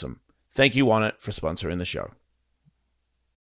fucking awesome. Thank you, On It, for sponsoring the show.